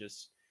there, and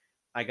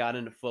I got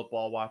into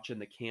football watching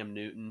the Cam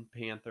Newton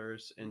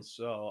Panthers, and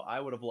so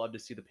I would have loved to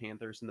see the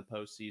Panthers in the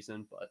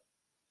postseason, but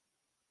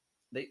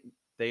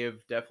they have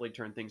definitely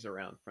turned things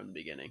around from the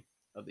beginning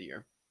of the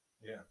year.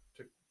 Yeah,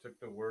 took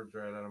the words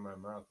right out of my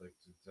mouth.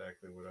 That's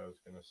exactly what I was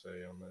going to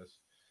say on this.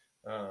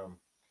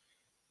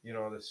 You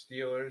know, the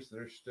Steelers,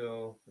 they're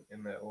still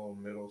in that little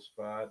middle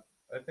spot.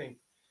 I think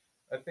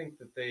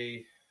that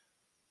they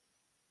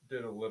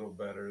did a little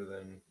better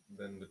than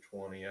the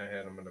 20. I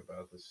had them at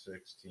about the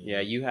 16. Yeah,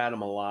 you had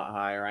them a lot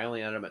higher. I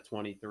only had them at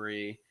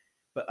 23.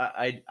 But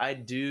I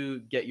do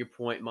get your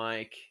point,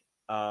 Mike.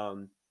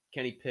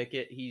 Kenny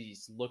Pickett,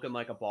 he's looking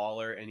like a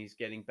baller, and he's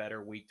getting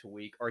better week to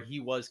week, or he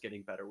was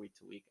getting better week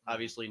to week.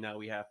 Obviously, now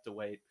we have to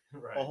wait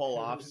right. a whole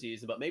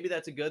offseason, but maybe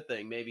that's a good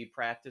thing. Maybe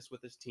practice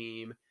with his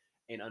team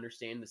and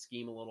understand the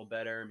scheme a little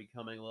better and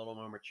becoming a little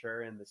more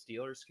mature, and the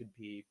Steelers could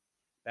be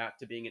back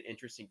to being an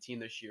interesting team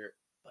this year.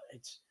 But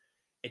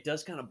it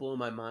does kind of blow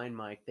my mind,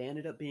 Mike. They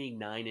ended up being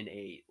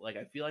 9-8. Like,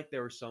 I feel like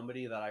there was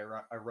somebody that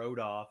I wrote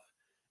off,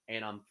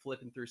 and I'm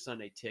flipping through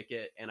Sunday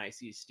Ticket and I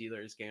see a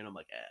Steelers game, I'm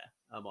like,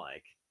 I'm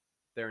like,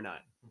 they're not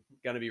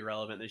going to be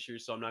relevant this year,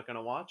 so I'm not going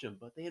to watch them.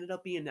 But they ended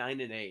up being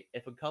 9-8.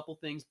 If a couple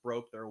things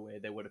broke their way,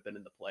 they would have been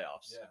in the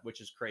playoffs, which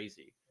is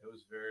crazy. It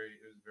was very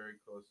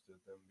close to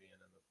them being in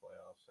the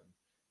playoffs, and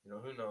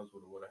who knows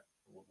what would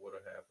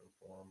have happened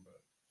for them.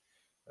 But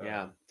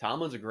yeah,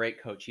 Tomlin's a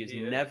great coach. He's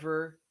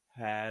never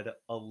had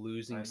a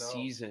losing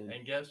season.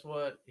 And guess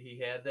what? He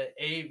had the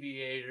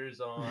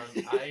aviators on.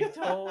 I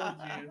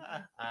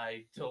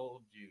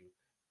told you.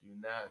 Do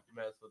not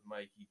mess with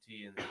Mikey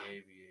T and the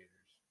aviators.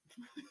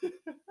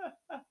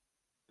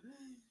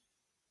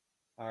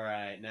 All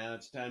right, now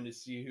it's time to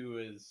see who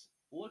is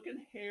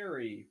looking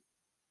hairy.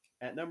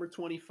 At number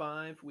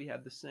 25, we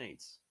have the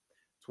Saints.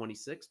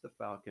 26, the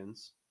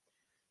Falcons.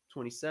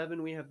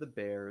 27, we have the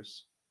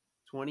Bears.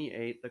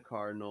 28, the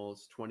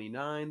Cardinals.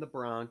 29, the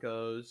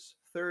Broncos.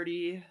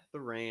 30, the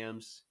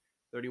Rams.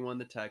 31,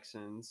 the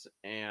Texans.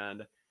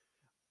 And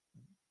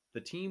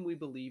the team we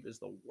believe is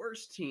the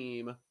worst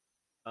team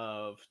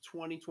of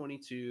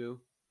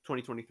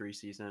 2022-2023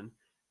 season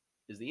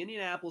is the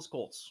Indianapolis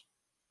Colts.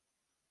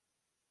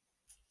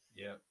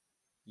 Yep.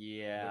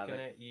 Yeah. Looking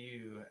at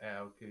you,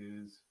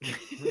 Alcuz.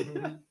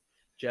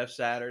 Jeff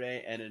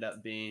Saturday ended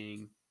up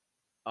being,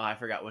 I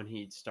forgot when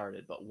he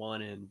started, but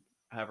one in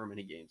however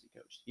many games he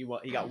coached.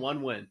 He got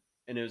one win,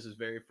 and it was his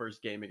very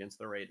first game against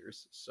the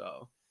Raiders.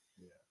 So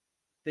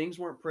things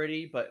weren't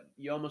pretty, but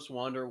you almost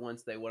wonder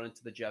once they went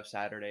into the Jeff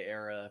Saturday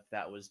era if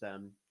that was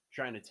them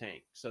trying to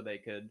tank so they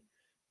could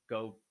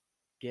go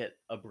get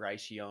a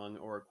Bryce Young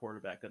or a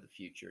quarterback of the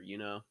future,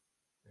 It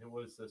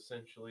was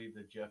essentially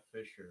the Jeff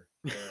Fisher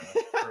era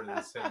for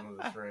the St.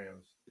 Louis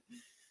Rams.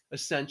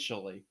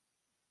 Essentially,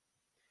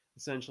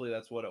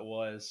 that's what it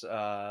was.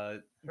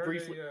 Heard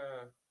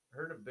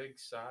a big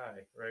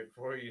sigh right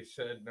before you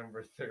said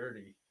number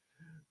 30.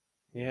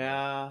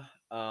 Yeah.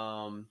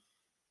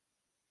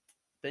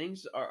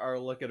 Things are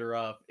looking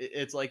rough.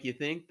 It's like you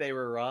think they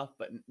were rough,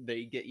 but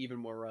they get even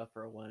more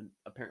rougher when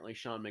apparently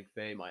Sean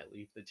McVay might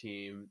leave the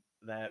team.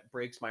 That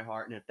breaks my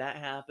heart. And if that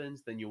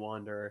happens, then you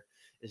wonder,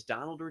 is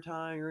Donald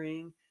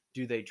retiring?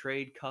 Do they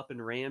trade Kupp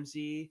and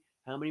Ramsey?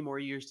 How many more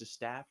years does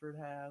Stafford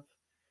have?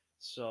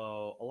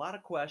 So a lot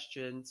of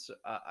questions.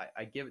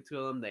 I give it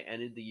to them. They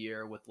ended the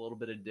year with a little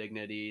bit of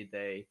dignity.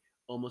 They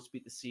almost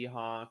beat the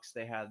Seahawks.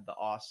 They had the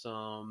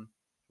awesome.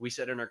 We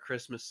said in our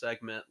Christmas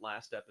segment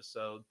last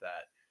episode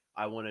that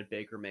I wanted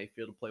Baker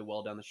Mayfield to play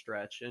well down the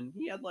stretch, and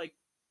he had like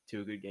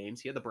 2 good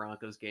games. He had the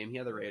Broncos game. He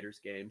had the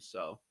Raiders game.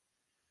 So,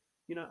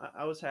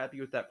 I was happy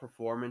with that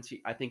performance.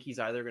 I think he's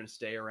either going to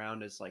stay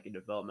around as like a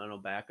developmental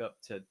backup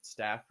to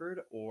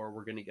Stafford, or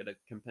we're going to get a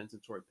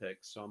compensatory pick.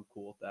 So I'm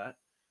cool with that.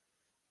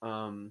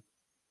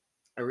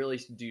 I really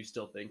do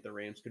still think the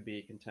Rams could be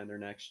a contender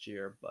next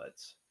year,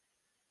 but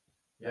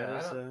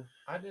I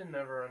didn't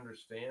ever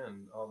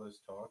understand all this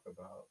talk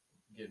about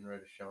getting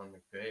rid of Sean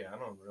McVay. I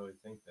don't really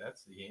think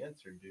that's the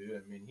answer, dude. I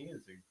mean, he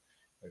is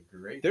a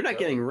great They're not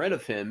getting rid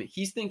of him.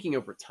 He's thinking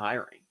of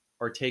retiring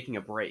or taking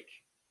a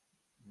break.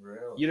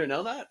 Really? You don't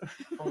know that?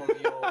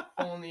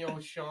 Pulling the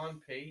old Sean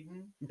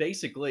Payton?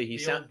 Basically,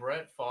 old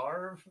Brett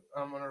Favre,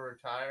 I'm going to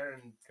retire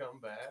and come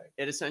back?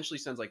 It essentially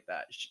sounds like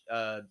that. Is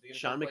he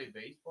Sean play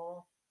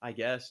baseball? I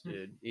guess,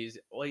 dude. He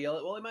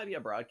might be a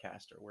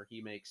broadcaster where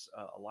he makes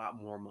a lot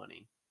more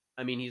money.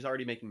 I mean, he's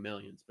already making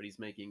millions, but he's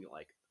making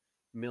like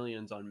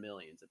millions on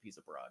millions if he's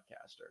a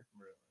broadcaster.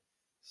 Really?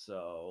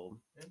 So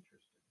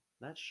interesting.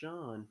 That's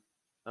Sean.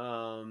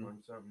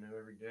 Learn something new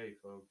every day,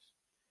 folks.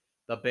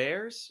 The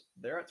Bears,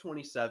 they're at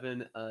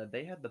 27.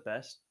 They had the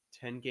best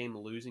 10-game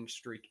losing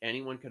streak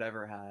anyone could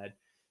ever had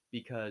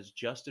because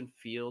Justin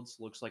Fields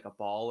looks like a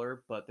baller,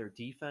 but their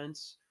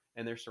defense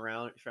and their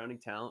surrounding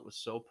talent was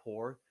so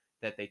poor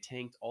that they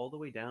tanked all the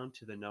way down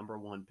to the number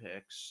 1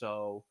 pick.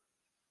 So,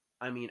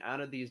 I mean, out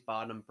of these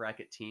bottom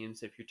bracket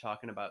teams, if you're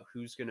talking about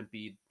who's going to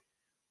be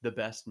the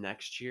best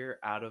next year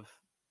out of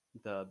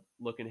the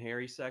looking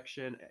hairy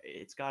section,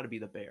 it's got to be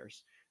the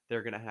Bears.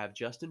 They're going to have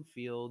Justin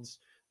Fields.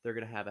 They're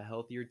going to have a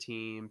healthier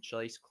team.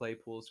 Chase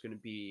Claypool is going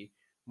to be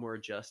more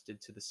adjusted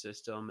to the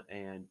system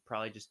and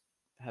probably just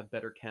have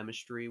better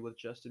chemistry with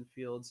Justin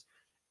Fields.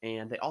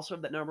 And they also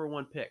have that number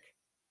 1 pick.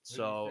 Who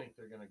do you think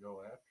they're going to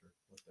go after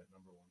with that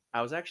number 1?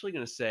 I was actually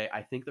going to say,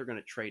 I think they're going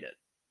to trade it.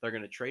 They're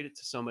going to trade it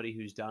to somebody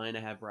who's dying to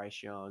have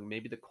Bryce Young.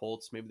 Maybe the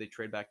Colts. Maybe they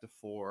trade back to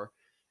 4,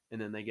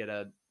 and then they get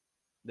a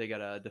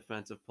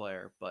defensive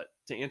player. But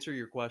to answer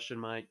your question,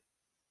 Mike,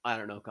 I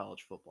don't know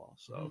college football,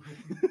 so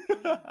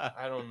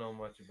I don't know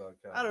much about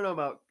college. I don't know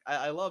about.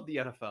 I love the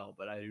NFL,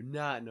 but I do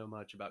not know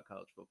much about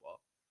college football.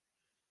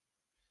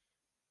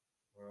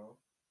 Well,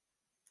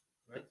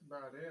 that's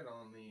about it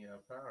on the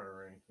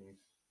power rankings.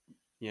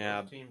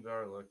 Yeah, those teams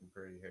are looking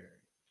pretty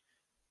hairy.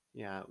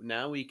 Yeah,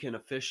 now we can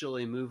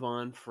officially move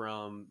on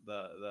from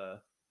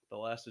the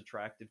less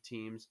attractive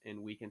teams,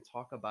 and we can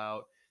talk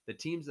about the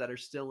teams that are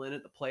still in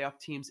it, the playoff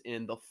teams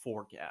in the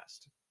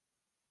forecast.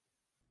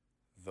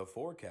 The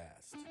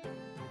forecast.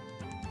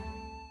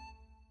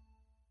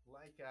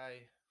 Like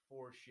I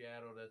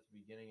foreshadowed at the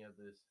beginning of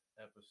this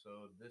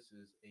episode, this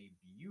is a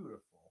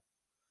beautiful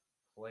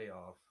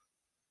playoff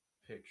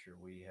picture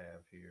we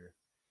have here.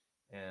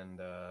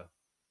 And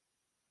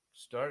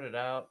started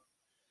out,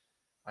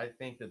 I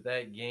think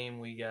that game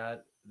we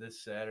got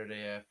this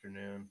Saturday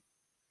afternoon,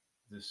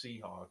 the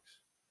Seahawks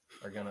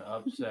are going to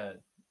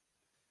upset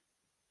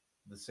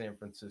the San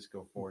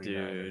Francisco 49ers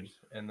Dude.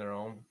 in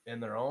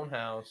their own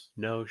house.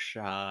 No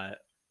shot.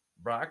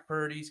 Brock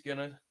Purdy's going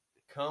to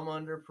come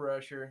under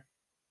pressure.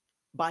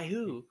 By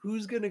who?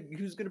 Who's gonna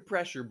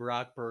pressure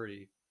Brock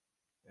Purdy?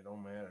 It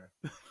don't matter.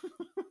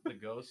 The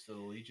ghost of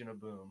the Legion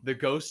of Boom. The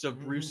ghost of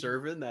Bruce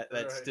Irvin that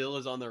Right. still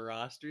is on the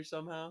roster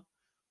somehow.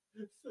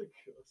 It's the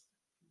ghost.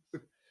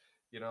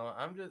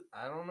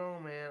 I don't know,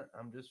 man.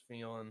 I'm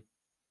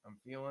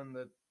feeling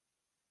that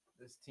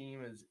this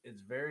team is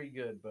very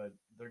good, but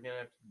they're gonna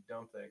have to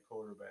dump that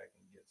quarterback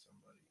and get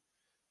somebody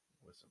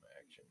with some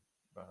action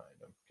behind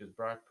him. Because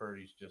Brock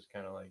Purdy's just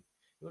kind of like,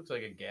 he looks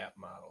like a gap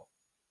model.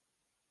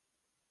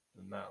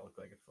 Does not look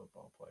like a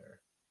football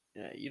player.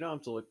 Yeah, you don't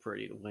have to look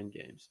pretty to win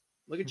games.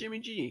 Look at Jimmy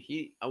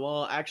G.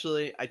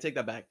 Actually, I take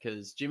that back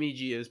because Jimmy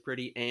G is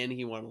pretty and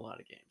he won a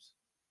lot of games.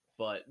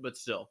 But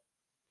still,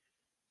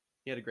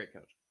 he had a great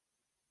coach.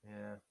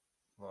 Yeah,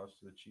 lost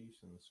to the Chiefs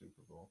in the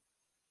Super Bowl.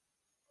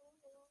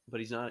 But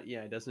he's not.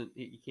 Yeah,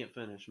 he can't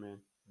finish, man.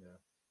 Yeah.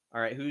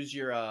 All right, who's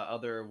your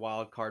other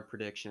wild card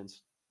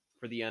predictions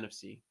for the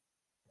NFC?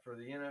 For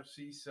the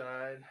NFC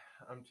side,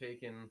 I'm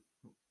taking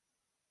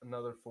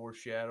another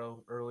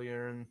foreshadow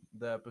earlier in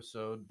the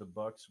episode. The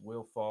Bucks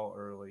will fall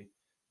early.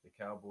 The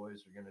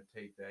Cowboys are going to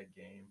take that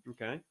game.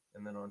 Okay.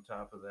 And then on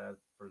top of that,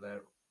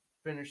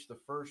 finish the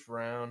first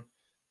round,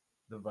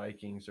 the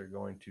Vikings are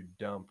going to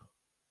dump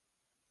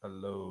a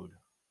load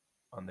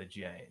on the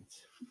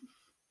Giants.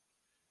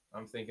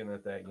 I'm thinking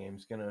that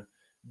game's going to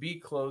be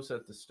close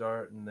at the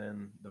start, and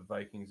then the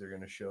Vikings are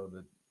going to show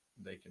that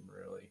they can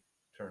really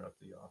turn up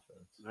the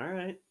offense.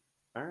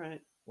 All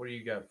right. What do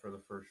you got for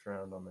the first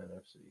round on the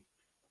NFC?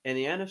 In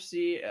the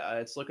NFC,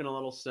 it's looking a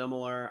little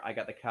similar. I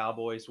got the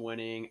Cowboys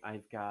winning.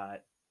 I've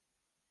got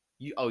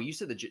you. Oh, you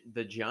said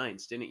the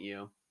Giants, didn't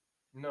you?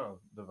 No,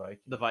 the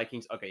Vikings. The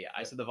Vikings. Okay, yeah,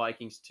 I said the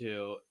Vikings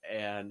too,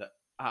 and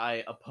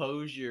I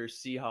oppose your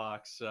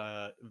Seahawks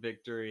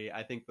victory.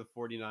 I think the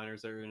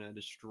 49ers are going to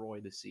destroy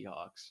the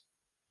Seahawks.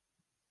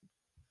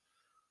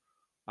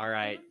 All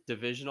right,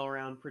 divisional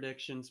round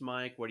predictions,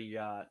 Mike. What do you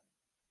got?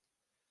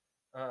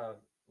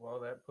 Well,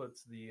 that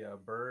puts the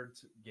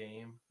Birds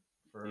game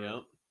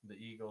for the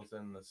Eagles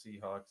and the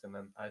Seahawks, and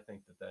then I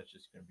think that's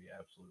just going to be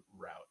absolute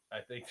rout.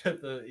 I think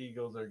that the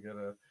Eagles are going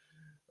to.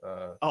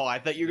 I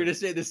thought you were going to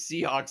say the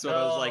Seahawks. So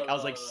I was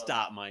like, no.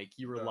 stop, Mike.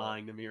 You were No.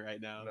 lying to me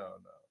right now. No.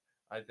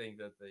 I think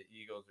that the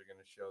Eagles are going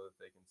to show that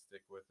they can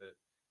stick with it,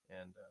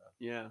 and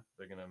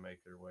they're going to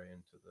make their way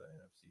into the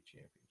NFC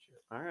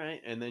Championship. All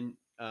right, and then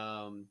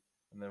And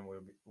then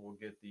we'll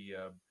get the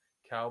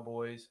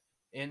Cowboys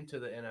into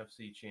the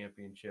NFC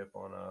Championship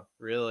on a.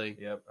 really.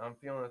 Yep, I'm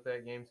feeling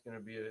that game's going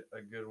to be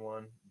a good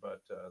one,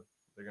 but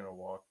they're going to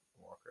walk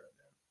right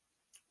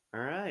in.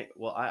 All right.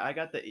 Well, I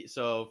got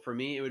so for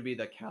me it would be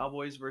the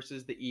Cowboys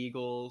versus the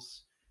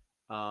Eagles.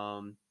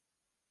 I'm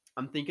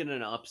thinking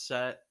an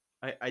upset.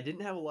 I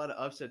didn't have a lot of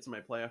upsets in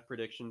my playoff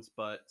predictions,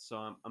 but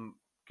so I'm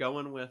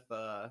going with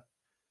the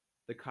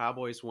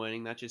Cowboys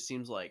winning. That just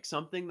seems like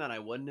something that I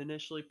wouldn't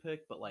initially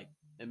pick, but like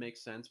it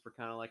makes sense for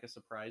kind of like a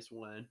surprise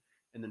win.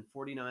 And then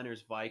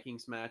 49ers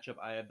Vikings matchup,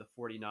 I have the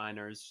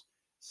 49ers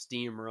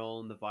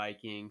steamrolling the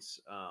Vikings.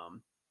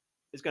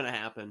 It's going to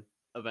happen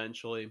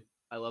eventually.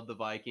 I love the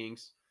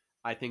Vikings.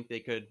 I think they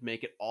could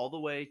make it all the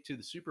way to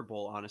the Super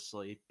Bowl,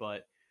 honestly,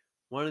 but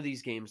one of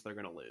these games they're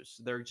going to lose.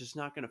 They're just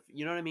not going to,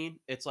 you know what I mean?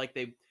 It's like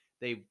they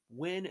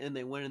win and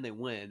they win and they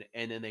win,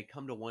 and then they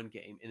come to one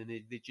game and then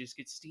they just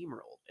get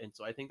steamrolled. And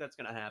so I think that's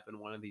going to happen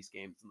one of these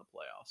games in the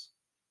playoffs.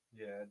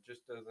 Yeah, it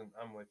just doesn't.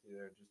 I'm with you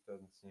there. It just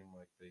doesn't seem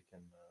like they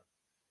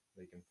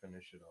can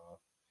finish it off.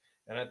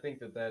 And I think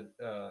that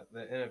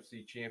the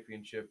NFC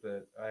Championship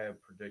that I have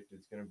predicted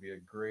is going to be a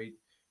great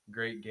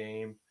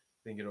game. I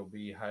think it'll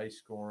be high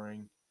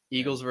scoring.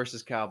 Eagles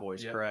versus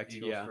Cowboys, correct?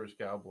 Eagles versus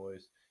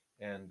Cowboys,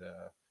 and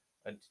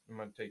I'm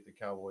going to take the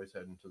Cowboys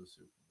heading to the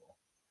Super Bowl.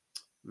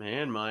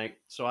 Man, Mike.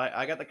 So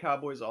I got the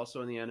Cowboys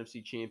also in the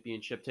NFC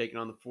Championship taking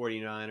on the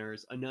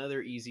 49ers.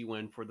 Another easy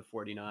win for the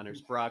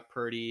 49ers. Brock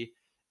Purdy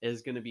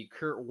is going to be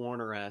Kurt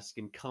Warner-esque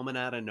and coming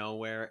out of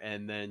nowhere,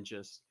 and then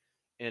just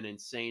an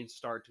insane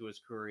start to his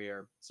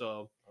career.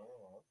 So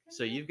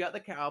you've got the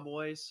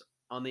Cowboys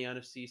on the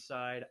NFC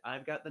side.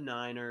 I've got the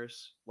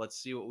Niners. Let's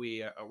see what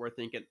we're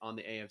thinking on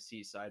the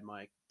AFC side,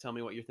 Mike. Tell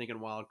me what you're thinking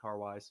wild card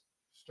wise.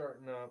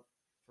 Starting up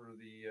for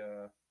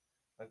the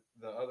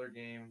other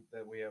game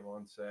that we have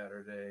on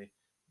Saturday,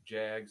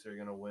 Jags are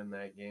going to win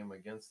that game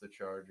against the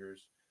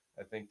Chargers.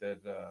 I think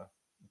that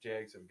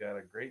Jags have got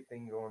a great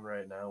thing going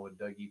right now with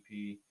Dougie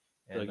P.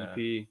 And Dougie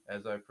P.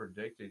 As I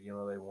predicted,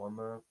 they won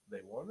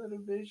the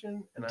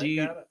division, and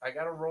I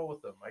got to roll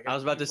with them. I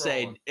was about to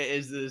say,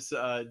 is this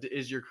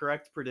is your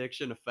correct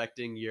prediction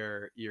affecting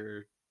your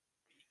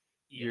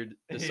your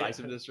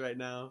decisiveness right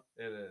now.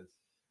 It is.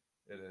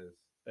 It is.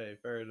 Hey,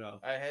 fair enough.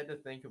 I had to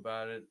think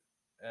about it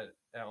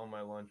on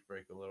my lunch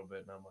break a little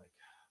bit, and I'm like,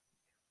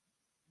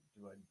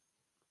 do I?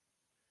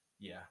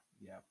 Yeah.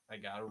 I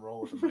gotta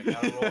roll with them. I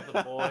gotta roll with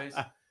the boys.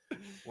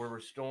 We're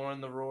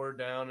restoring the roar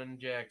down in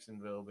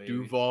Jacksonville, baby.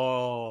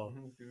 Duval.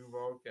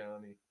 Duval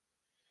County.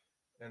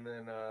 And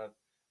then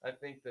I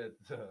think that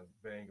the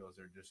Bengals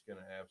are just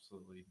gonna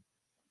absolutely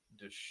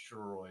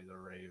destroy the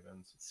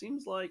Ravens.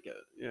 Seems like it.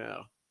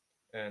 Yeah.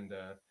 And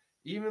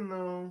even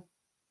though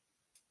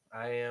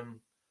I am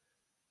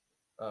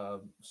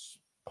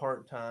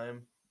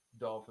part-time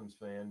Dolphins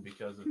fan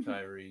because of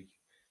Tyreek,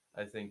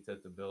 I think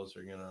that the Bills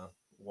are gonna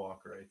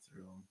walk right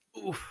through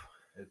them. Oof.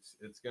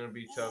 It's gonna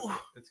be tough.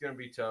 Oof. It's gonna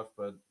be tough,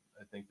 but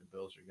I think the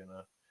Bills are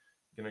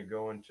gonna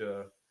go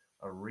into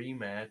a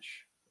rematch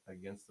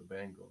against the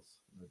Bengals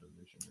in the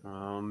division.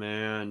 Oh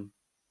man.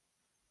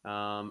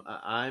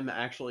 I'm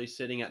actually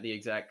sitting at the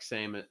exact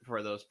same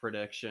for those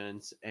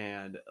predictions,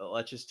 and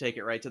let's just take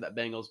it right to that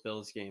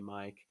Bengals-Bills game,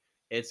 Mike.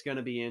 It's going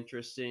to be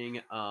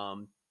interesting.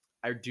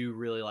 I do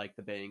really like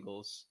the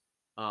Bengals.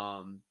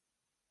 I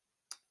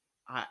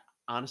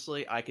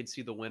honestly, I could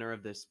see the winner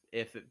of this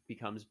if it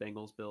becomes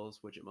Bengals-Bills,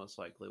 which it most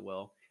likely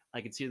will. I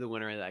could see the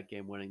winner of that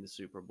game winning the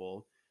Super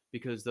Bowl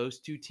because those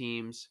two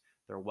teams,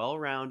 they're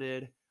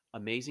well-rounded,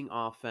 amazing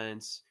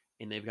offense,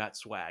 and they've got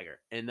swagger.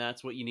 And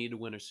that's what you need to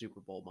win a Super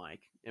Bowl,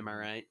 Mike. Am I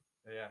right?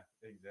 Yeah,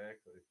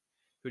 exactly.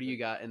 Who do you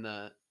got in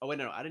the – oh, wait,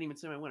 no, I didn't even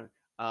say my winner.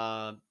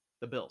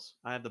 The Bills.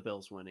 I have the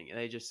Bills winning.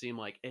 They just seem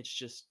like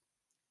it's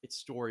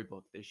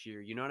storybook this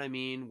year. You know what I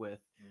mean? With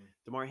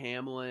DeMar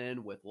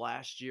Hamlin, with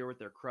last year with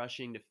their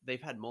crushing –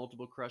 they've had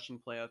multiple crushing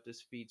playoff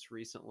defeats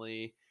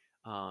recently.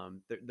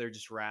 They're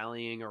just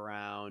rallying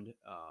around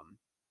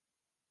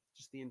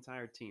just the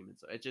entire team.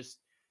 It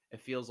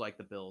feels like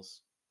the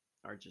Bills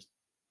are just –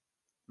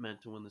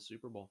 meant to win the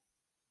Super Bowl.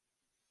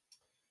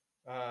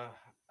 I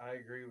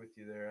agree with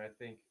you there. I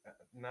think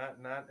not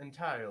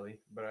entirely,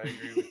 but I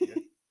agree with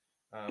you.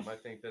 I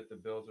think that the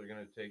Bills are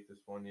going to take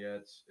this one. Yeah,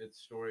 it's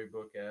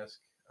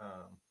storybook-esque.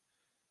 I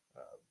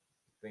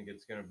think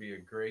it's going to be a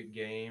great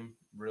game.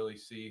 Really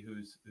see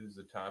who's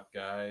the top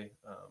guy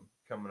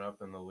coming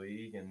up in the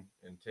league and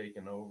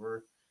taking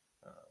over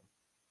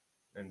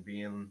and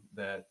being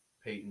that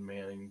Peyton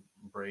Manning,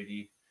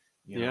 Brady,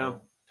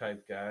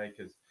 type guy.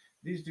 Because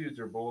these dudes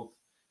are both.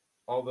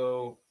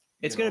 Although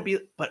it's going to be,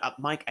 but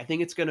Mike, I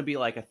think it's going to be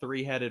like a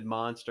three-headed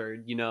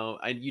monster.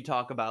 You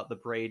talk about the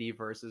Brady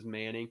versus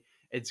Manning.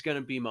 It's going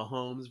to be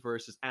Mahomes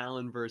versus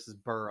Allen versus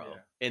Burrow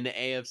in the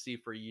AFC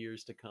for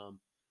years to come.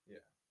 Yeah.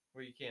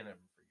 Well, you can't ever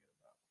forget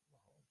about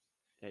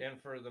Mahomes.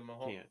 And for the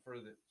Mahomes,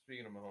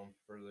 speaking of Mahomes,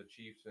 for the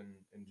Chiefs and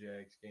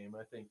Jags game,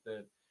 I think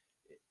that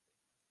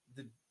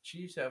the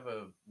Chiefs have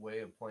a way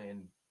of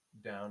playing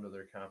down to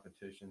their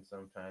competition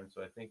sometimes.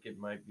 So I think it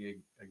might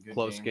be a good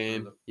close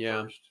game. For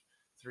the first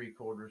 3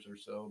 quarters or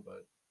so,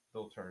 but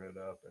they'll turn it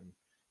up and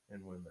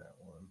win that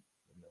one.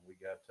 And then we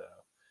got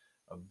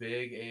a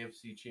big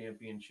AFC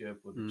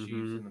championship with the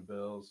Chiefs and the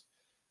Bills.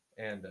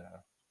 And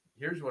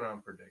here's what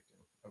I'm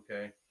predicting,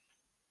 okay?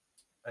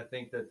 I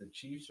think that the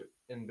Chiefs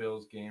and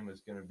Bills game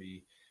is going to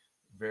be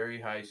very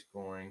high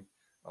scoring,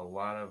 a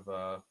lot of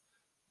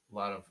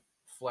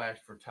flash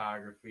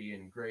photography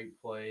and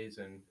great plays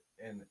and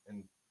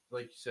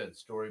like you said,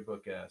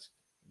 storybook-esque.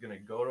 Going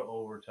to go to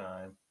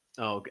overtime.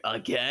 Oh,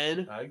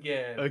 again? Going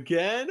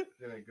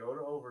to go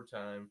to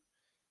overtime.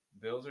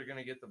 Bills are going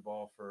to get the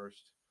ball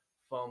first,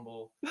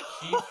 fumble,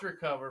 Chiefs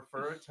recover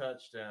for a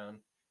touchdown,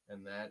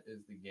 and that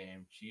is the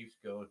game. Chiefs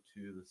go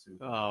to the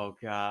Super Bowl. Oh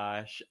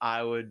gosh,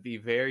 I would be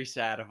very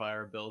sad if I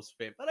were a Bills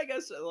fan, but I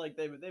guess like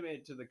they made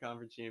it to the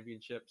conference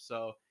championship,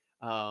 so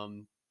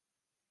I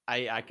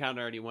kind of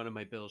already wanted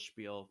my Bills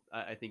spiel.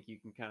 I think you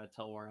can kind of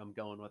tell where I'm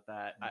going with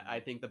that. I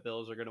think the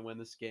Bills are going to win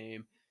this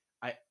game.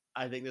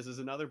 I think this is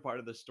another part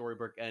of the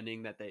storybook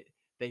ending that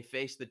they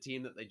faced the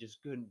team that they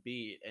just couldn't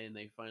beat, and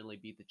they finally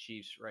beat the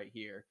Chiefs right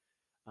here.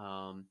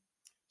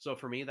 So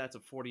for me, that's a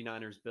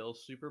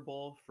 49ers-Bills Super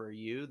Bowl. For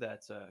you,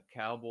 that's a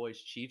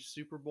Cowboys-Chiefs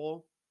Super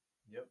Bowl.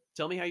 Yep.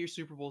 Tell me how your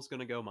Super Bowl is going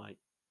to go, Mike.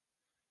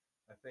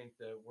 I think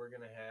that we're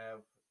going to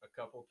have a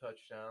couple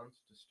touchdowns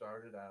to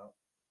start it out.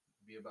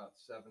 Be about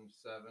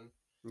 7-7.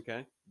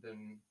 Okay.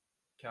 Then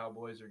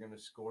Cowboys are going to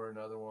score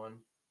another one.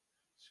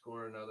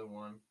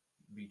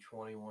 Be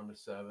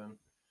 21-7.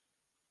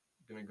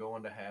 Going to go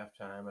into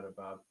halftime at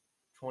about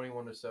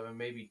 21-7,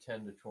 maybe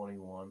 10-21.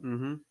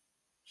 Mm-hmm.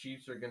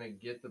 Chiefs are going to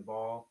get the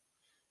ball,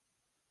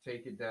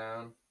 take it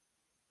down,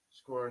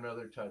 score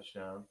another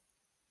touchdown.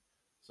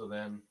 So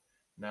then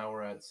now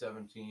we're at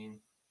 17-21.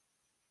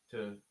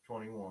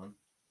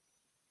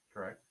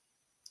 Correct.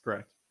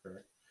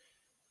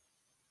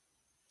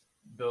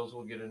 Bills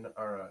will get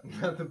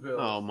not the Bills.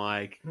 Oh,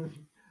 Mike.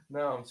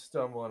 Now I'm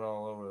stumbling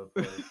all over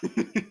the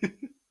place.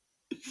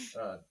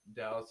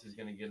 Dallas is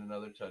going to get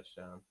another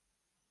touchdown.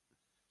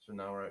 So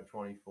now we're at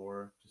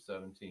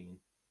 24-17.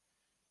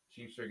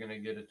 Chiefs are going to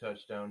get a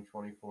touchdown,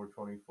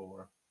 24-24.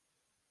 Going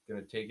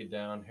to take it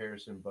down,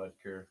 Harrison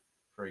Butker.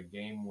 for a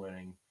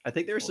game-winning. I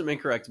think there was some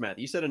incorrect math.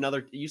 You said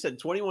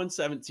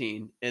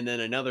 21-17 and then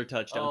another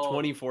touchdown, Oh,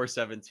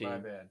 24-17. My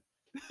bad.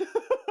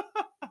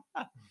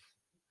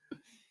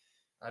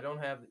 I don't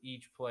have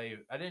each play.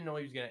 I didn't know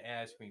he was going to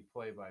ask me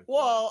play-by-play.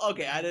 Well,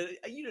 okay,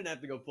 you didn't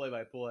have to go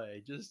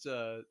play-by-play. Just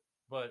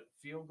But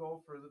field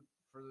goal for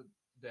the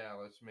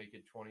Dallas, make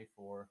it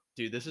 24.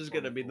 dude, this is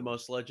going to be the 24.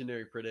 most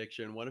legendary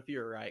prediction. What if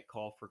you're right?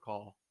 Call for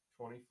call.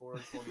 24-24.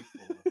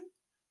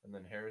 And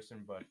then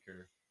Harrison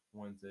Butker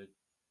wins it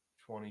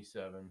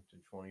 27-24.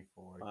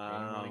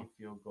 Wow. Game-winning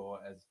field goal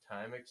as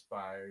time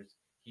expires.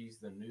 He's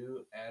the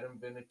new Adam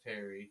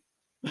Vinatieri.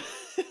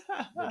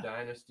 The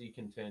dynasty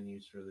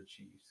continues for the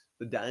Chiefs.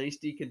 The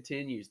dynasty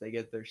continues. They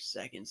get their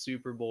second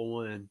Super Bowl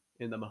win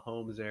in the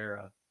Mahomes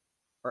era.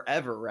 Or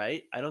ever,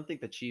 right? I don't think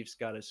the Chiefs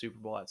got a Super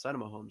Bowl outside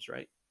of Mahomes,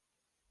 right?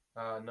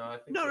 No, I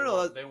think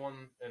No. They won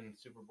in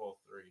Super Bowl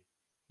 3.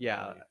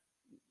 Yeah,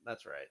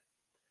 that's right.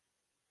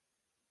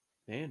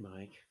 Man,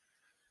 Mike.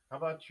 How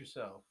about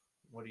yourself?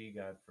 What do you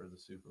got for the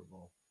Super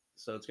Bowl?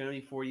 So it's going to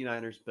be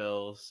 49ers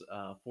Bills.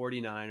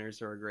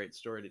 49ers are a great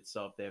story in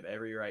itself. They have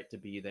every right to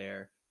be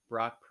there.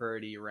 Brock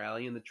Purdy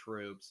rallying the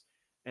troops.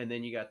 And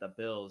then you got the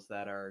Bills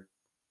that are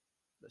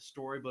the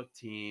storybook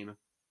team.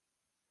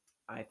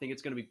 I think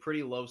it's going to be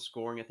pretty low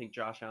scoring. I think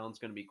Josh Allen's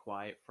going to be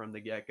quiet from the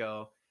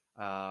get-go.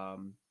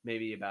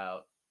 Maybe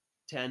about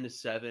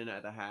 10-7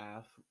 at the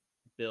half.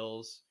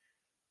 Bills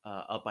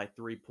up by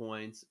 3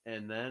 points.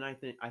 And then I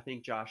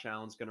think Josh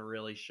Allen's going to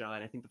really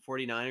shine. I think the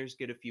 49ers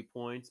get a few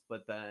points,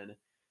 but then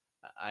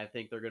I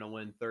think they're going to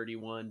win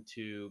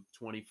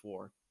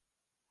 31-24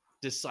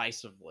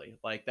 decisively.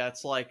 Like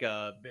that's like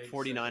a Big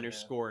 49ers second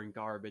scoring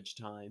garbage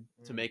time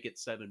to make it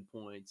 7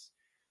 points.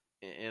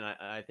 And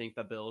I think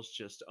the Bills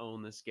just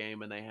own this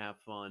game and they have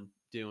fun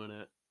doing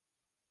it.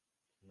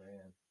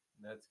 Man,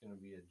 that's going to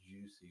be a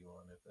juicy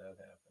one if that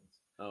happens.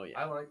 Oh yeah.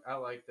 I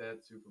like that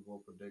Super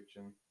Bowl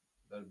prediction.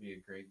 That'd be a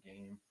great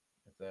game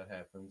if that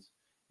happens.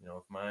 You know,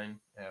 if mine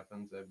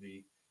happens, that'd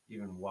be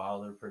even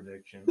wilder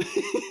prediction.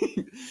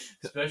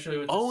 Especially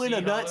with the Owen,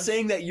 I'm not Seahawks.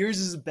 saying that yours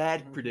is a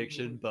bad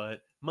prediction,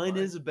 but mine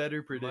is a better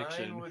Mine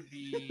prediction. would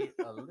be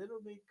a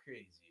little bit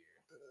crazier.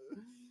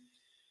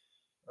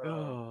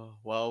 Oh,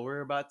 well,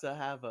 we're about to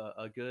have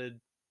a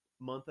good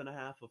month and a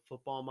half of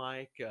football,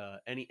 Mike.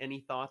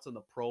 Any thoughts on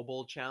the Pro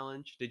Bowl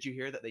challenge? Did you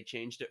hear that they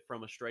changed it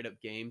from a straight up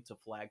game to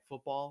flag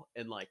football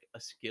and like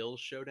a skills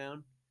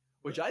showdown?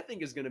 Which I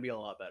think is going to be a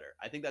lot better.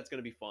 I think that's going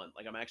to be fun.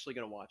 Like I'm actually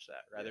going to watch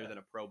that rather than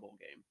a Pro Bowl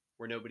game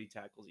where nobody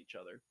tackles each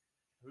other.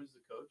 Who's the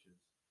coaches?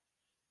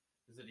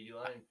 Is it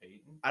Eli and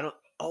Peyton? I don't.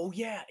 Oh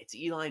yeah, it's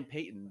Eli and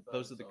Peyton. I thought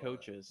Those I are the saw that.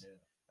 coaches. Yeah.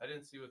 I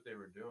didn't see what they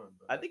were doing,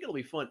 but I think it'll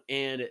be fun.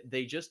 And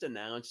they just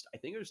announced, I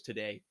think it was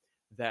today,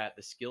 that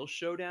the skills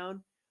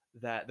showdown,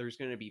 that there's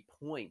going to be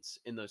points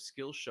in those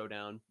skills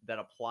showdown that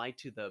apply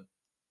to the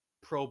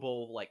Pro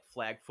Bowl like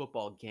flag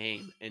football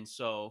game. And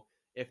so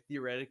if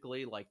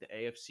theoretically like the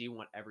AFC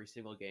won every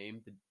single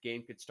game, the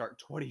game could start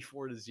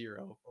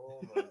 24-0.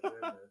 oh my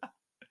goodness.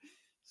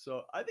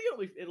 So I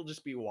think it'll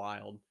just be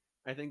wild.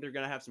 I think they're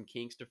going to have some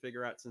kinks to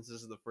figure out since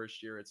this is the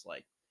first year it's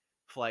like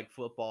flag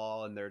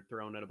football and they're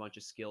throwing out a bunch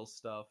of skills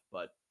stuff,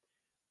 but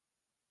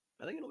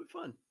I think it'll be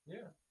fun.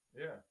 Yeah.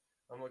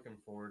 I'm looking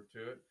forward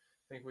to it.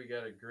 I think we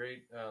got a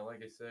great,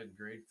 like I said,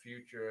 great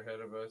future ahead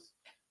of us.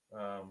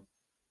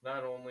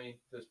 Not only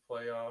this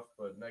playoff,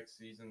 but next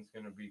season's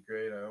going to be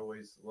great. I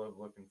always love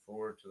looking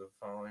forward to the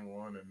following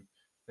one and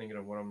thinking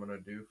of what I'm going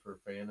to do for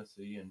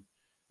fantasy. And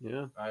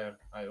Yeah.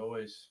 I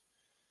always,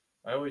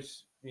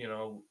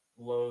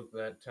 loathe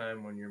that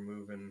time when you're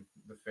moving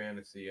the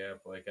fantasy app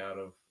like out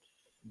of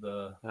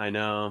the I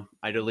know.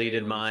 I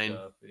deleted daily mine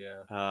stuff.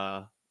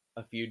 Yeah.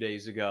 a few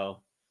days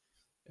ago.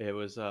 It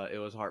was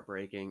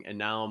heartbreaking. And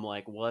now I'm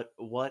like,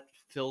 what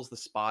fills the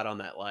spot on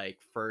that like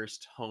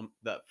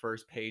that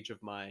first page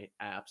of my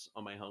apps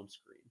on my home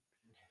screen?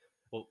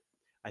 Well,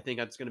 I think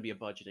that's going to be a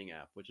budgeting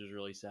app, which is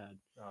really sad.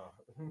 Oh.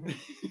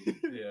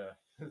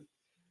 Yeah.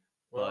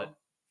 Well,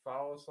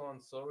 follow us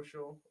on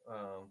social.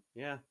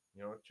 Yeah.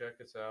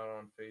 Check us out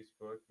on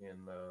Facebook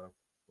and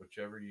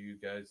whichever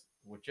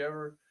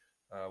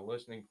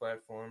listening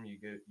platform you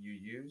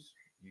use,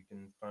 you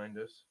can find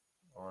us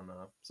on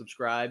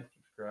Subscribe.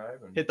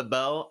 and Hit the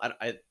bell.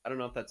 I don't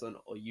know if that's a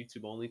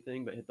YouTube only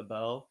thing, but hit the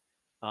bell.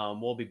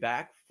 We'll be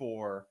back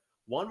for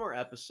one more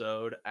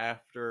episode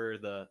after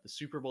the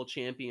Super Bowl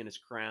champion is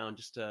crowned.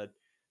 Just a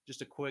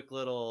quick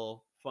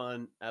little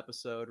fun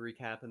episode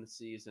recapping the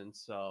season.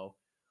 So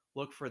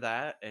look for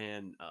that.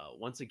 And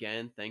once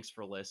again, thanks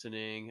for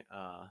listening.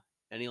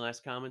 Any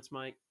last comments,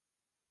 Mike?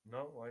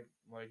 No, like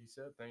you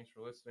said, thanks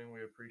for listening.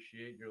 We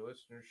appreciate your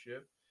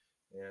listenership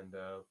and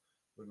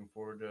looking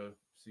forward to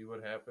see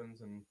what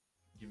happens and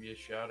give you a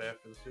shout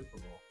after the Super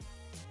Bowl.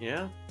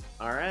 Yeah.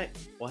 All right.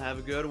 Well, have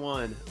a good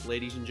one,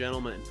 ladies and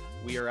gentlemen.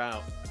 We are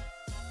out.